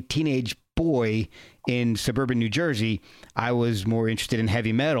as a teenage boy in suburban New Jersey, I was more interested in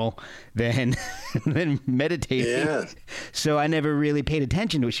heavy metal than meditating. Yeah. So I never really paid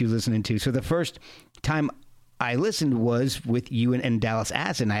attention to what she was listening to. So the first time I listened was with you and Dallas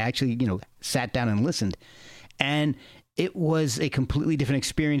Acid, and I actually, sat down and listened. And it was a completely different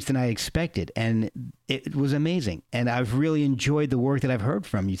experience than I expected. And it was amazing. And I've really enjoyed the work that I've heard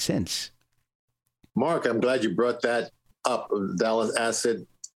from you since. Mark, I'm glad you brought that up, Dallas Acid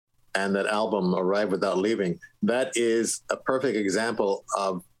and that album, Arrive Without Leaving. That is a perfect example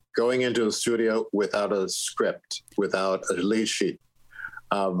of going into a studio without a script, without a lead sheet,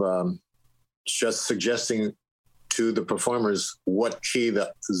 of just suggesting to the performers what key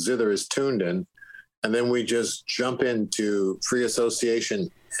the zither is tuned in. And then we just jump into free association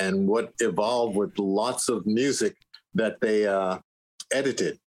and what evolved with lots of music that they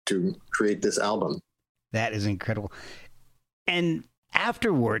edited to create this album. That is incredible. And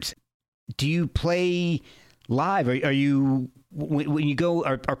afterwards, do you play live? Are you, when you go,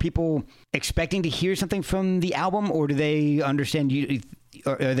 are people expecting to hear something from the album, or do they understand you,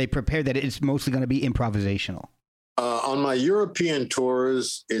 or are they prepared that it's mostly going to be improvisational? On my European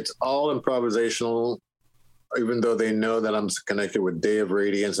tours, it's all improvisational, even though they know that I'm connected with Day of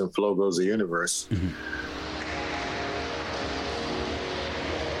Radiance and Flow Goes the Universe. Mm-hmm.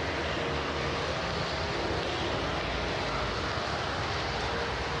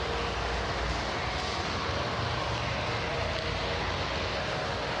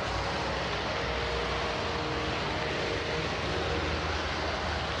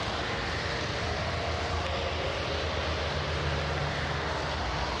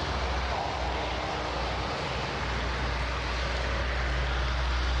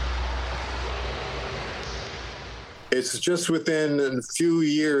 It's just within a few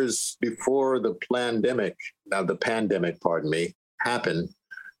years before the pandemic, happened.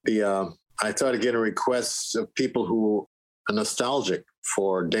 I started getting requests of people who are nostalgic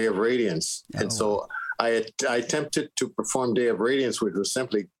for Day of Radiance. Oh. And so I attempted to perform Day of Radiance, which was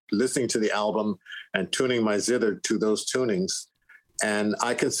simply listening to the album and tuning my zither to those tunings. And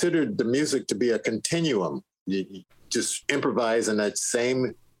I considered the music to be a continuum. You just improvise in that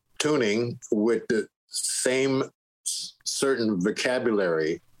same tuning with the same certain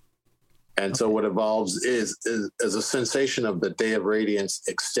vocabulary. And so what evolves is a sensation of the Day of Radiance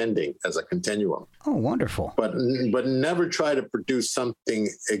extending as a continuum. Oh, wonderful. But never try to produce something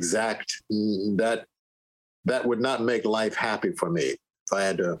exact. That would not make life happy for me. If I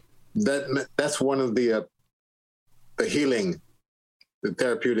had to, that's one of the healing, the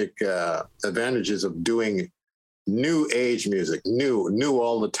therapeutic advantages of doing new age music, new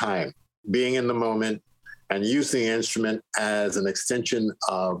all the time, being in the moment, and use the instrument as an extension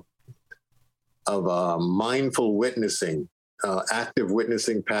of mindful witnessing, active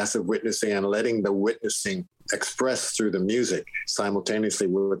witnessing, passive witnessing, and letting the witnessing express through the music simultaneously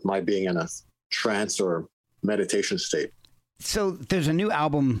with my being in a trance or meditation state. So there's a new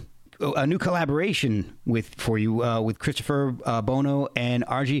album, a new collaboration with Christopher Bono and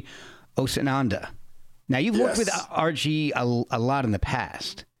Arji Osananda. Now, you've worked with Arji a lot in the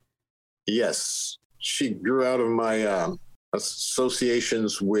past. Yes. She grew out of my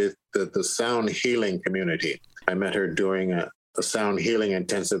associations with the sound healing community. I met her doing a sound healing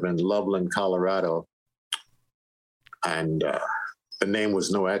intensive in Loveland, Colorado. And the name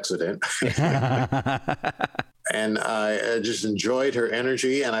was no accident. And I just enjoyed her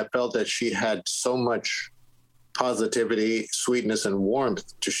energy. And I felt that she had so much positivity, sweetness, and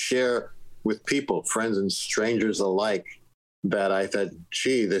warmth to share with people, friends and strangers alike, that I thought,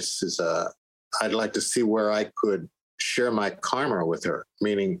 gee, this is I'd like to see where I could share my karma with her,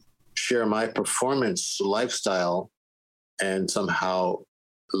 meaning share my performance lifestyle and somehow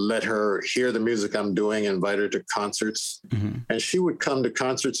let her hear the music I'm doing, invite her to concerts. Mm-hmm. And she would come to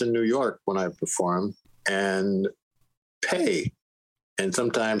concerts in New York when I performed and pay. And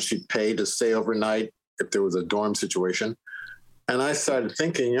sometimes she'd pay to stay overnight if there was a dorm situation. And I started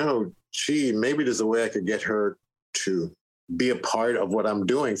thinking, gee, maybe there's a way I could get her to be a part of what I'm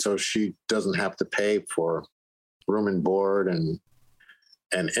doing so she doesn't have to pay for room and board and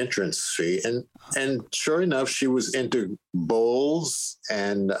entrance fee. And sure enough, she was into bowls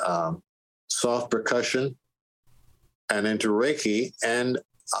and soft percussion and into Reiki. And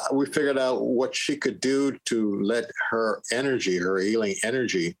we figured out what she could do to let her energy, her healing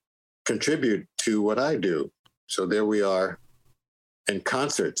energy, contribute to what I do. So there we are in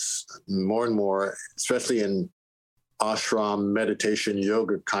concerts more and more, especially in ashram, meditation,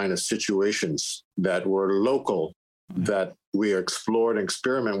 yoga kind of situations that were local that we explored and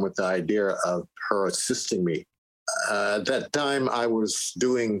experiment with the idea of her assisting me. At that time, I was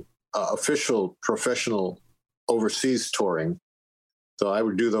doing official professional overseas touring. So I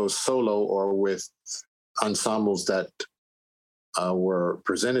would do those solo or with ensembles that were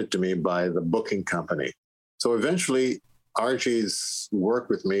presented to me by the booking company. So eventually, Archie's work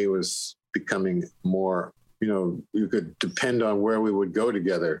with me was becoming more, you could depend on where we would go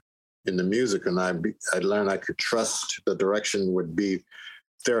together in the music. And I learned I could trust the direction would be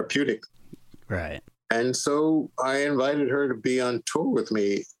therapeutic. Right. And so I invited her to be on tour with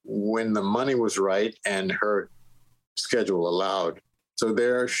me when the money was right and her schedule allowed. So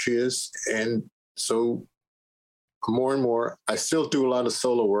there she is. And so more and more, I still do a lot of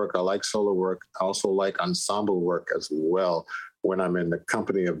solo work. I like solo work. I also like ensemble work as well when I'm in the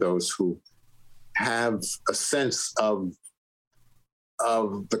company of those who have a sense of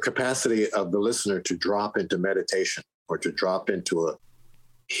the capacity of the listener to drop into meditation or to drop into a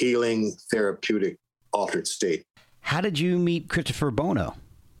healing, therapeutic, altered state. How did you meet Christopher Bono?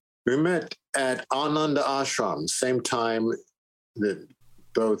 We met at Ananda Ashram, same time that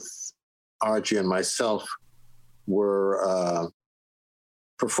both Archie and myself were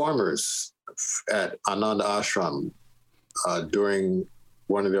performers at Ananda Ashram during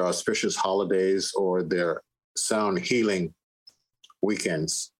one of their auspicious holidays or their sound healing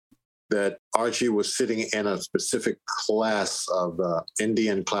weekends. That Archie was sitting in a specific class of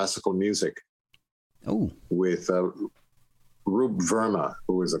Indian classical music with Roop Verma,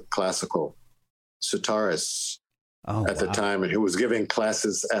 who was a classical sitarist at the time, and who was giving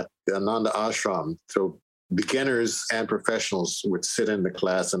classes at the Ananda Ashram. So beginners and professionals would sit in the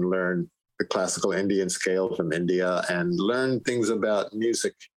class and learn the classical Indian scale from India and learn things about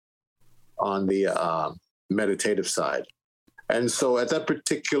music on the meditative side. And so at that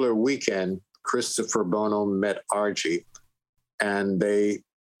particular weekend, Christopher Bono met Archie, and they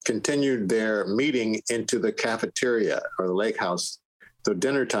continued their meeting into the cafeteria or the lake house. So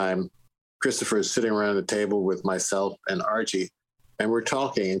dinner time, Christopher is sitting around the table with myself and Archie, and we're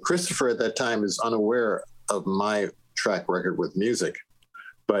talking. And Christopher at that time is unaware of my track record with music,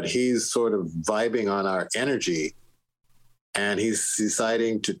 but he's sort of vibing on our energy, and he's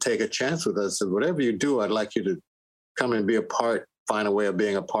deciding to take a chance with us. And whatever you do, I'd like you to come and be a part, find a way of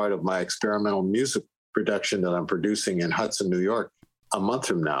being a part of my experimental music production that I'm producing in Hudson, New York, a month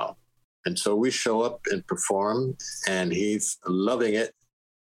from now. And so we show up and perform, and he's loving it.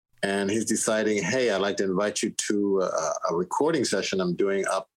 And he's deciding, hey, I'd like to invite you to a recording session I'm doing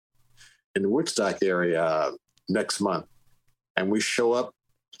up in the Woodstock area next month. And we show up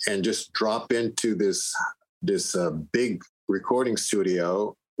and just drop into this big recording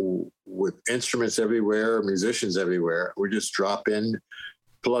studio with instruments everywhere, musicians everywhere. We just drop in,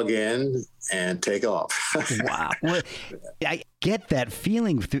 plug in, and take off. Wow. Well, I get that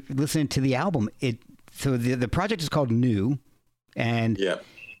feeling listening to the album. So the project is called New, and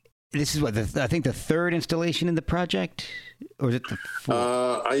this is what I think the third installation in the project, or is it the fourth?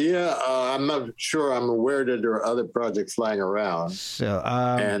 I'm not sure. I'm aware that there are other projects flying around. So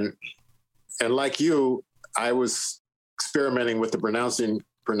and like you, I was experimenting with the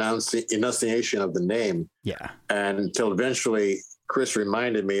enunciation of the name. Yeah. And until eventually Chris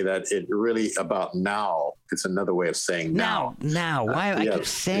reminded me that it really about now. It's another way of saying now. Now. Why I keep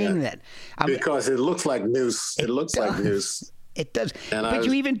saying that? Because it looks like news. It looks like news. It does. But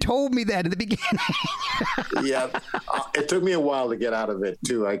you even told me that in the beginning. It took me a while to get out of it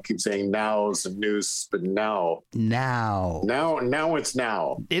too. I keep saying nows and news, but now it's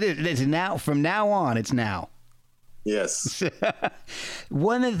now. It is. It's now. From now on, it's now. Yes.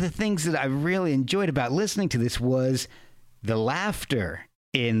 One of the things that I really enjoyed about listening to this was the laughter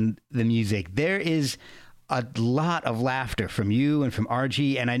in the music. There is a lot of laughter from you and from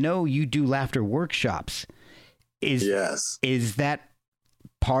RG, and I know you do laughter workshops. Is that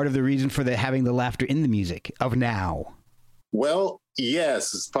part of the reason for having the laughter in the music of now? Well,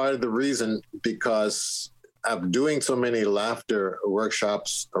 yes, it's part of the reason because I'm doing so many laughter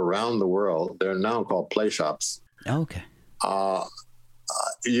workshops around the world. They're now called play shops. Okay.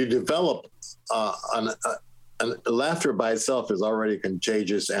 You develop laughter by itself is already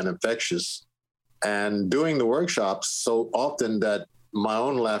contagious and infectious. And doing the workshops so often that my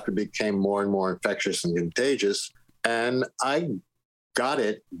own laughter became more and more infectious and contagious. And I got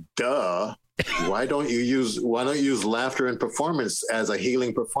it. Duh. Why don't you use laughter in performance as a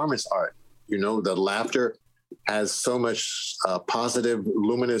healing performance art? You know, the laughter has so much positive,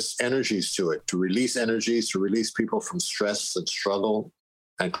 luminous energies to it, to release energies, to release people from stress and struggle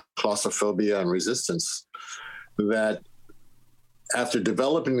and claustrophobia and resistance, that after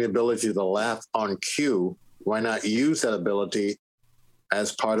developing the ability to laugh on cue, why not use that ability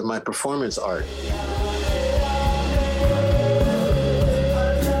as part of my performance art?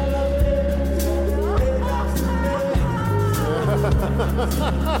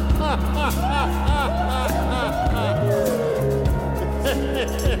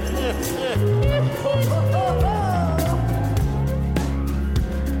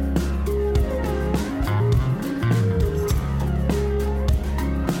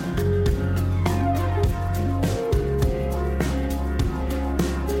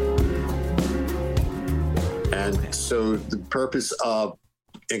 And so the purpose of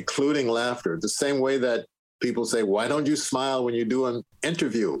including laughter, the same way that people say, why don't you smile when you do an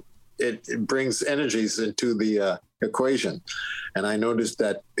interview? It brings energies into the equation. And I noticed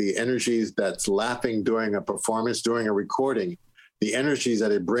that the energies that's laughing during a performance, during a recording, the energies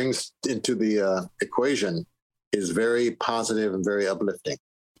that it brings into the equation is very positive and very uplifting.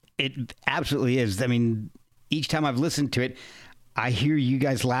 It absolutely is. I mean, each time I've listened to it, I hear you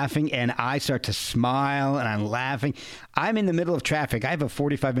guys laughing and I start to smile and I'm laughing. I'm in the middle of traffic. I have a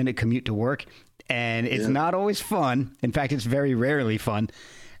 45-minute commute to work and it's not always fun. In fact, it's very rarely fun.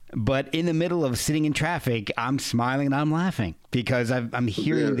 But in the middle of sitting in traffic, I'm smiling and I'm laughing because I'm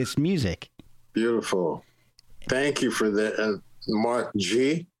hearing this music. Beautiful. Thank you for the Mark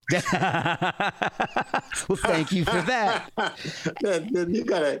G. Well, thank you for that. You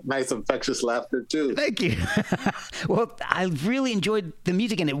got a nice infectious laughter too. Thank you. Well, I really enjoyed the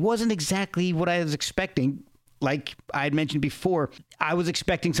music, and it wasn't exactly what I was expecting. Like I had mentioned before, I was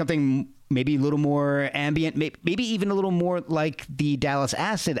expecting something maybe a little more ambient, maybe even a little more like the Dallas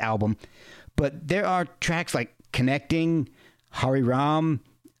Acid album. But there are tracks like Connecting, Hari Ram,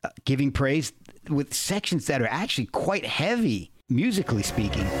 Giving Praise, with sections that are actually quite heavy, musically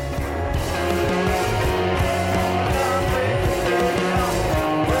speaking.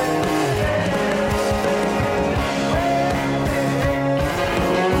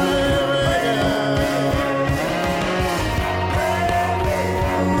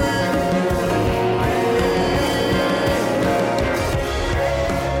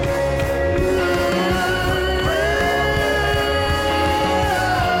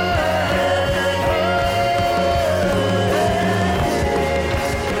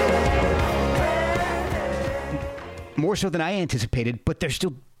 More so than I anticipated, but they're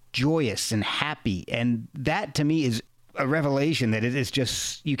still joyous and happy. And that to me is a revelation that it is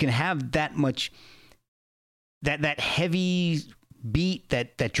just, you can have that much, that heavy beat,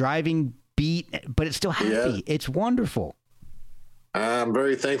 that driving beat, but it's still happy. Yeah. It's wonderful. I'm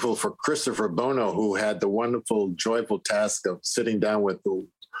very thankful for Christopher Bono, who had the wonderful, joyful task of sitting down with the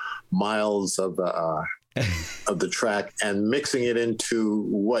miles of the track and mixing it into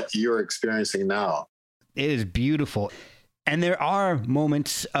what you're experiencing now. It is beautiful. And there are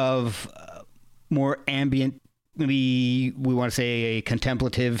moments of more ambient, maybe we want to say a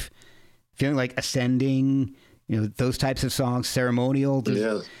contemplative feeling, like Ascending, those types of songs, Ceremonial.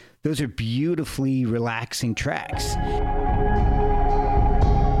 Those are beautifully relaxing tracks.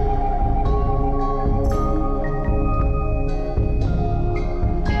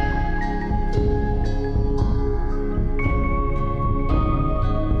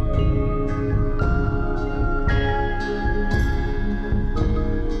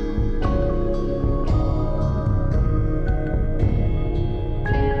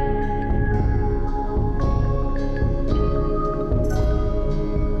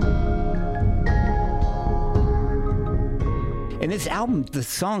 In this album, the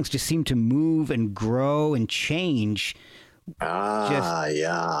songs just seem to move and grow and change.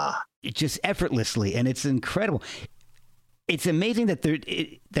 Just effortlessly, and it's incredible. It's amazing that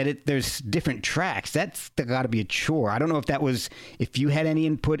there's different tracks. That's got to be a chore. I don't know if you had any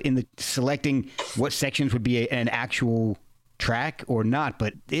input in the selecting what sections would be an actual track or not,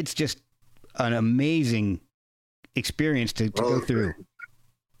 but it's just an amazing experience to go through.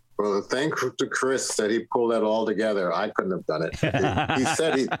 Well, thanks to Chris that he pulled that all together. I couldn't have done it. He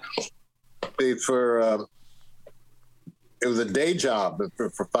said it was a day job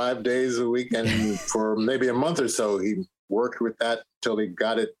for 5 days a week, and for maybe a month or so, he worked with that till he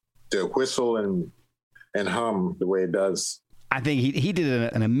got it to whistle and hum the way it does. I think he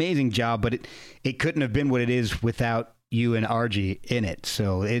did an amazing job, but it couldn't have been what it is without you and RG in it.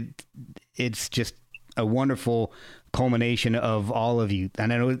 So it's just a wonderful culmination of all of you.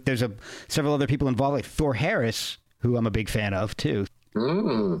 And I know there's several other people involved, like Thor Harris, who I'm a big fan of too.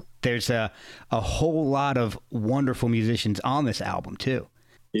 There's a whole lot of wonderful musicians on this album too.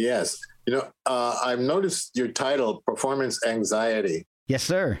 Yes. I've noticed your title, Performance Anxiety. Yes,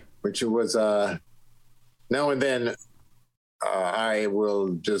 sir. Which was now and then I will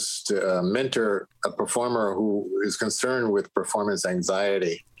just mentor a performer who is concerned with performance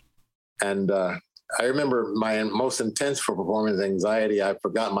anxiety. And I remember my most intense for performance anxiety, I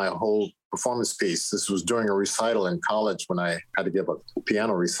forgot my whole performance piece. This was during a recital in college when I had to give a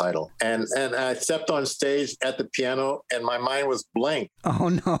piano recital. And I stepped on stage at the piano and my mind was blank. Oh,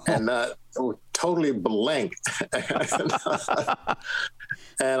 no. And totally blank.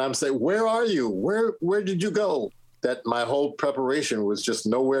 And I'm saying, where are you? Where did you go? That my whole preparation was just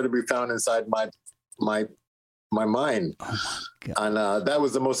nowhere to be found inside my mind. Oh my God. And that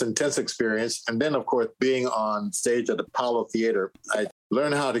was the most intense experience. And then, of course, being on stage at Apollo Theater, I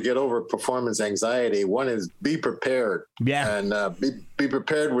learned how to get over performance anxiety. One is be prepared. Yeah. And be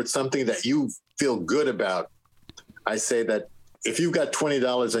prepared with something that you feel good about. I say that if you've got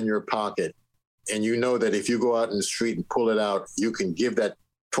 $20 in your pocket and you know that if you go out in the street and pull it out, you can give that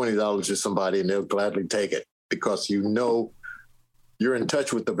 $20 to somebody and they'll gladly take it because you know you're in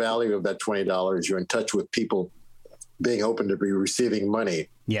touch with the value of that $20. You're in touch with people being open to be receiving money.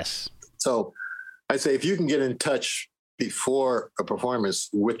 Yes. So I say if you can get in touch before a performance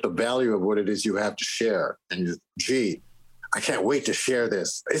with the value of what it is you have to share, and gee, I can't wait to share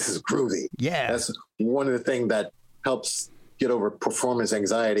this. This is groovy. Yeah. That's one of the things that helps get over performance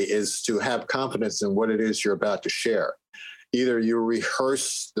anxiety is to have confidence in what it is you're about to share. Either you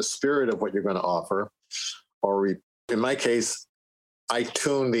rehearse the spirit of what you're going to offer, or in my case, I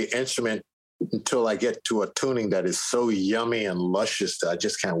tune the instrument until I get to a tuning that is so yummy and luscious that I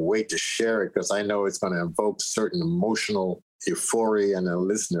just can't wait to share it because I know it's going to invoke certain emotional euphoria in a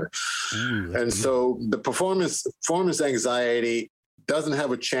listener. And so the performance anxiety doesn't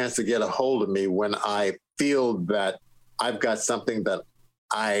have a chance to get a hold of me when I feel that I've got something that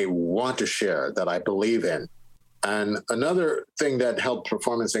I want to share, that I believe in. And another thing that helped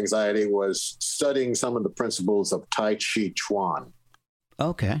performance anxiety was studying some of the principles of Tai Chi Chuan.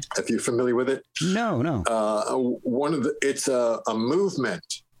 Okay. If you're familiar with it? No. It's a movement,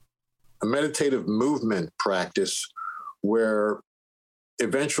 a meditative movement practice where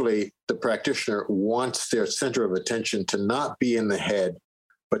eventually the practitioner wants their center of attention to not be in the head,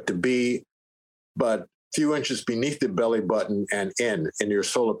 but to be a few inches beneath the belly button and in your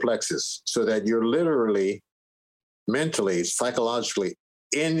solar plexus, so that you're literally, mentally, psychologically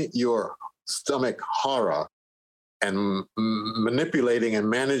in your stomach hara and manipulating and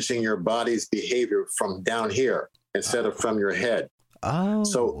managing your body's behavior from down here instead of from your head. Oh,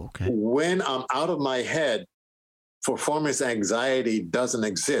 so okay. When I'm out of my head, performance anxiety doesn't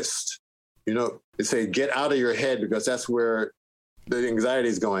exist. You know, they say get out of your head because that's where the anxiety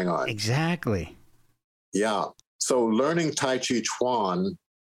is going on. Exactly. Yeah. So learning Tai Chi Chuan,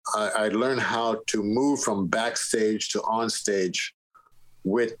 I learned how to move from backstage to on stage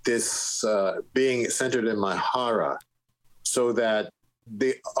with this being centered in my hara, so that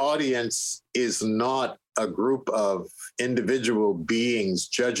the audience is not a group of individual beings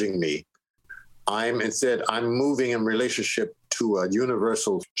judging me. I'm moving in relationship to a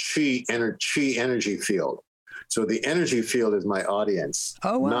universal chi energy field. So the energy field is my audience,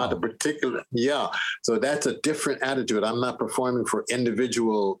 not a particular. Yeah. So that's a different attitude. I'm not performing for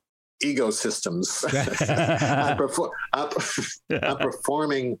individual ecosystems. I'm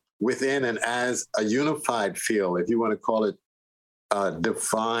performing within and as a unified field, if you want to call it a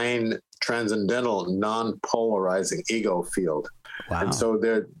divine, transcendental, non-polarizing ego field. Wow. And so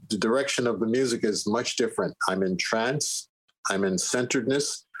the direction of the music is much different. I'm in trance, I'm in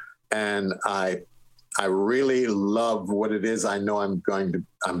centeredness, and I really love what it is I know I'm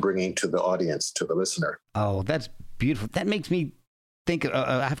bringing to the audience, to the listener. Oh, that's beautiful. That makes me think,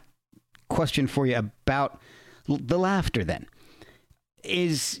 I have a question for you about the laughter then.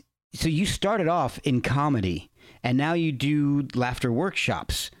 So you started off in comedy, and now you do laughter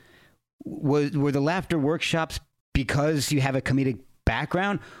workshops. Were the laughter workshops because you have a comedic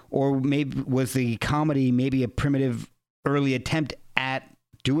background, or maybe was the comedy maybe a primitive early attempt at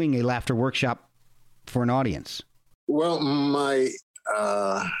doing a laughter workshop for an audience? Well,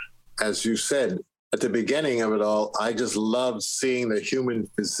 as you said, at the beginning of it all, I just loved seeing the human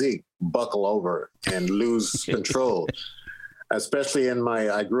physique buckle over and lose control. Especially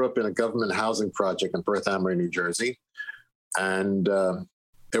I grew up in a government housing project in Perth Amboy, New Jersey. And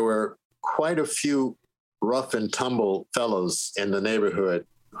there were quite a few rough and tumble fellows in the neighborhood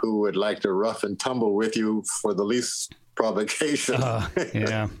who would like to rough and tumble with you for the least provocation.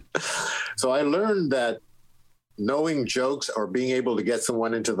 Yeah. So I learned that knowing jokes or being able to get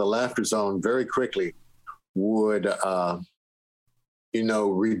someone into the laughter zone very quickly would,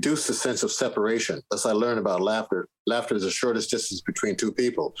 reduce the sense of separation. That's what I learned about laughter. Laughter is the shortest distance between two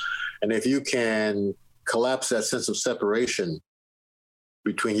people. And if you can collapse that sense of separation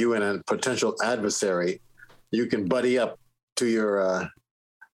between you and a potential adversary, you can buddy up to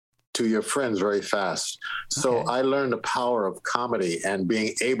your friends very fast. So I learned the power of comedy and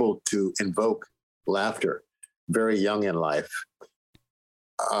being able to invoke laughter very young in life.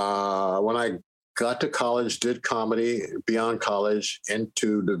 When I got to college, did comedy, beyond college,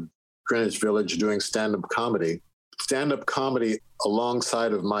 into the Greenwich Village doing stand-up comedy. Stand-up comedy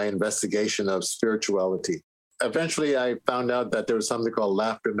alongside of my investigation of spirituality. Eventually, I found out that there was something called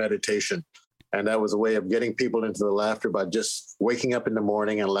laughter meditation. And that was a way of getting people into the laughter by just waking up in the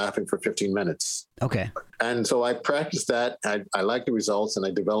morning and laughing for 15 minutes. Okay. And so I practiced that. I liked the results, and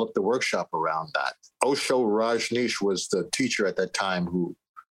I developed the workshop around that. Osho Rajneesh was the teacher at that time who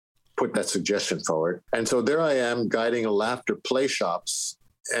put that suggestion forward. And so there I am guiding laughter play shops,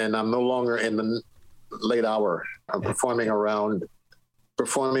 and I'm no longer in the late hour. I'm performing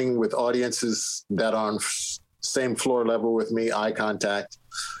with audiences that are on same floor level with me, eye contact,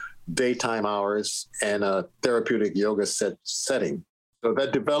 daytime hours, and a therapeutic yoga setting. So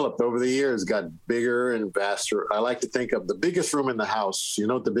that developed over the years, got bigger and vaster. I like to think of the biggest room in the house. You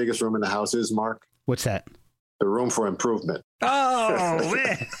know what the biggest room in the house is, Mark? What's that? The room for improvement. Oh,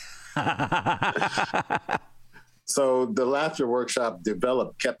 man. So the laughter workshop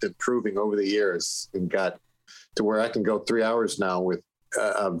kept improving over the years, and got to where I can go 3 hours now with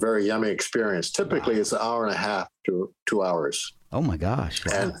a very yummy experience. Typically, It's an hour and a half to 2 hours. Oh my gosh!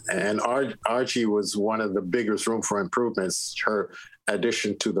 Wow. And Archie was one of the biggest room for improvements. Her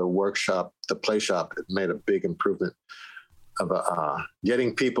addition to the workshop, the play shop, it made a big improvement of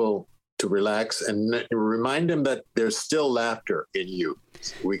getting people to relax and remind them that there's still laughter in you.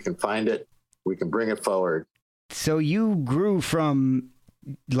 We can find it. We can bring it forward. So you grew from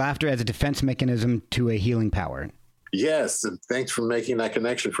laughter as a defense mechanism to a healing power. Yes, and thanks for making that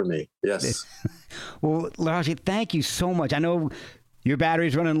connection for me. Yes. Well, Laraji, thank you so much. I know your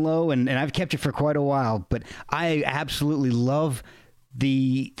battery's running low, and I've kept you for quite a while, but I absolutely love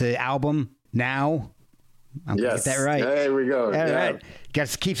the album Now. I'm going to get that right. There we go. Right. Got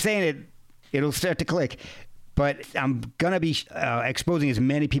to keep saying it. It'll start to click. But I'm going to be exposing as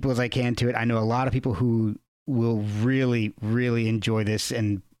many people as I can to it. I know a lot of people who will really, really enjoy this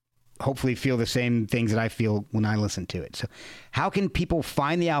and hopefully feel the same things that I feel when I listen to it. So how can people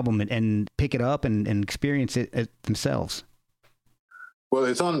find the album and pick it up and experience it themselves? Well,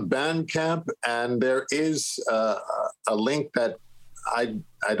 it's on Bandcamp, and there is a link that I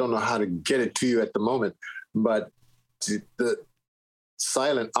don't know how to get it to you at the moment, but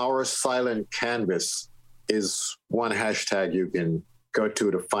Our Silent Canvas is one hashtag you can go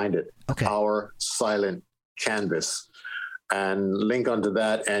to find it. Okay. Our Silent Canvas. And link onto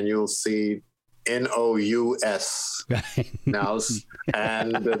that, and you'll see NOUS Nows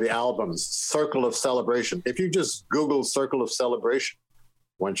and the albums Circle of Celebration. If you just Google Circle of Celebration,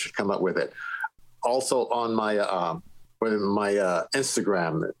 one should come up with it. Also on my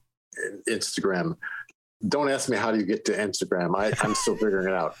Instagram. Don't ask me how do you get to Instagram. I'm still figuring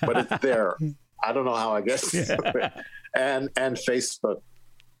it out, but it's there. I don't know how I get to it. And Facebook.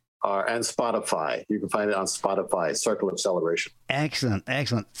 And Spotify. You can find it on Spotify, Circle of Celebration. Excellent.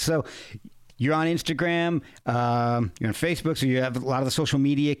 So you're on Instagram, you're on Facebook, so you have a lot of the social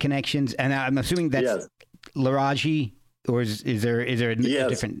media connections. And I'm assuming that's Laraji, or is there a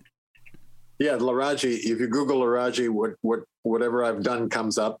different? Yeah, Laraji. If you Google Laraji, whatever I've done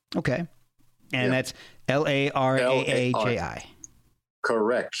comes up. Okay. And that's Laraaji.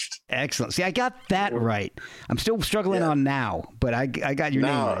 Correct. Excellent. See, I got that right. I'm still struggling on Now, but I got your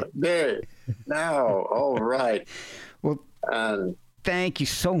name right. There. Now. All right. Well, thank you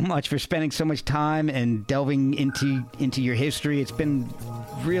so much for spending so much time and delving into your history. It's been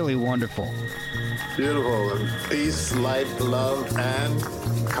really wonderful. Beautiful. Peace, light, love, and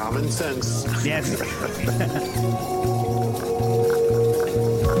common sense. Yes.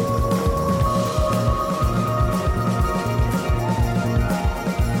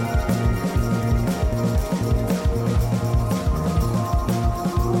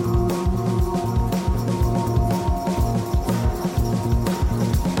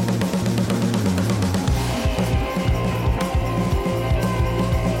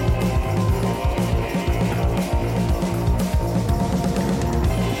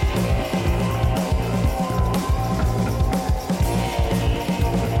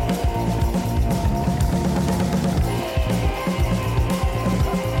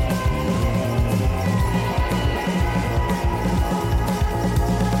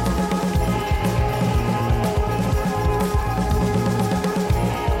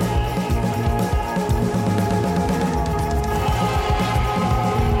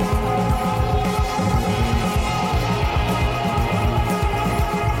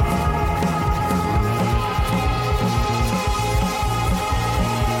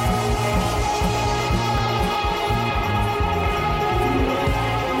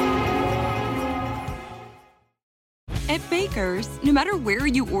 Bakers, no matter where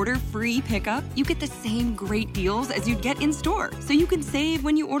you order free pickup, you get the same great deals as you'd get in store. So you can save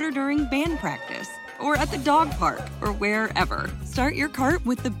when you order during band practice, or at the dog park, or wherever. Start your cart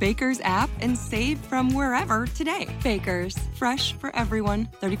with the Bakers app and save from wherever today. Bakers, fresh for everyone.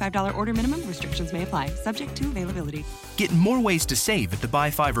 $35 order minimum. Restrictions may apply. Subject to availability. Get more ways to save at the Buy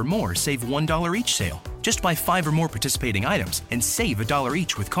 5 or More Save $1 each sale. Just buy 5 or more participating items and save $1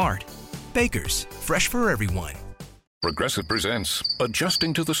 each with card. Bakers, fresh for everyone. Progressive presents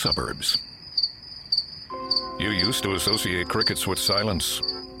Adjusting to the Suburbs. You used to associate crickets with silence.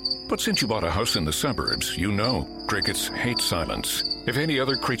 But since you bought a house in the suburbs, you know crickets hate silence. If any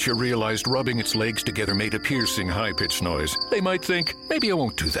other creature realized rubbing its legs together made a piercing, high-pitched noise, they might think, maybe I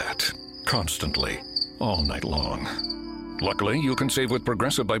won't do that. Constantly. All night long. Luckily, you can save with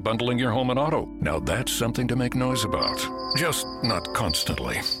Progressive by bundling your home and auto. Now that's something to make noise about. Just not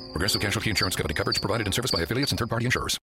constantly. Progressive Casualty Insurance Company coverage provided in service by affiliates and third-party insurers.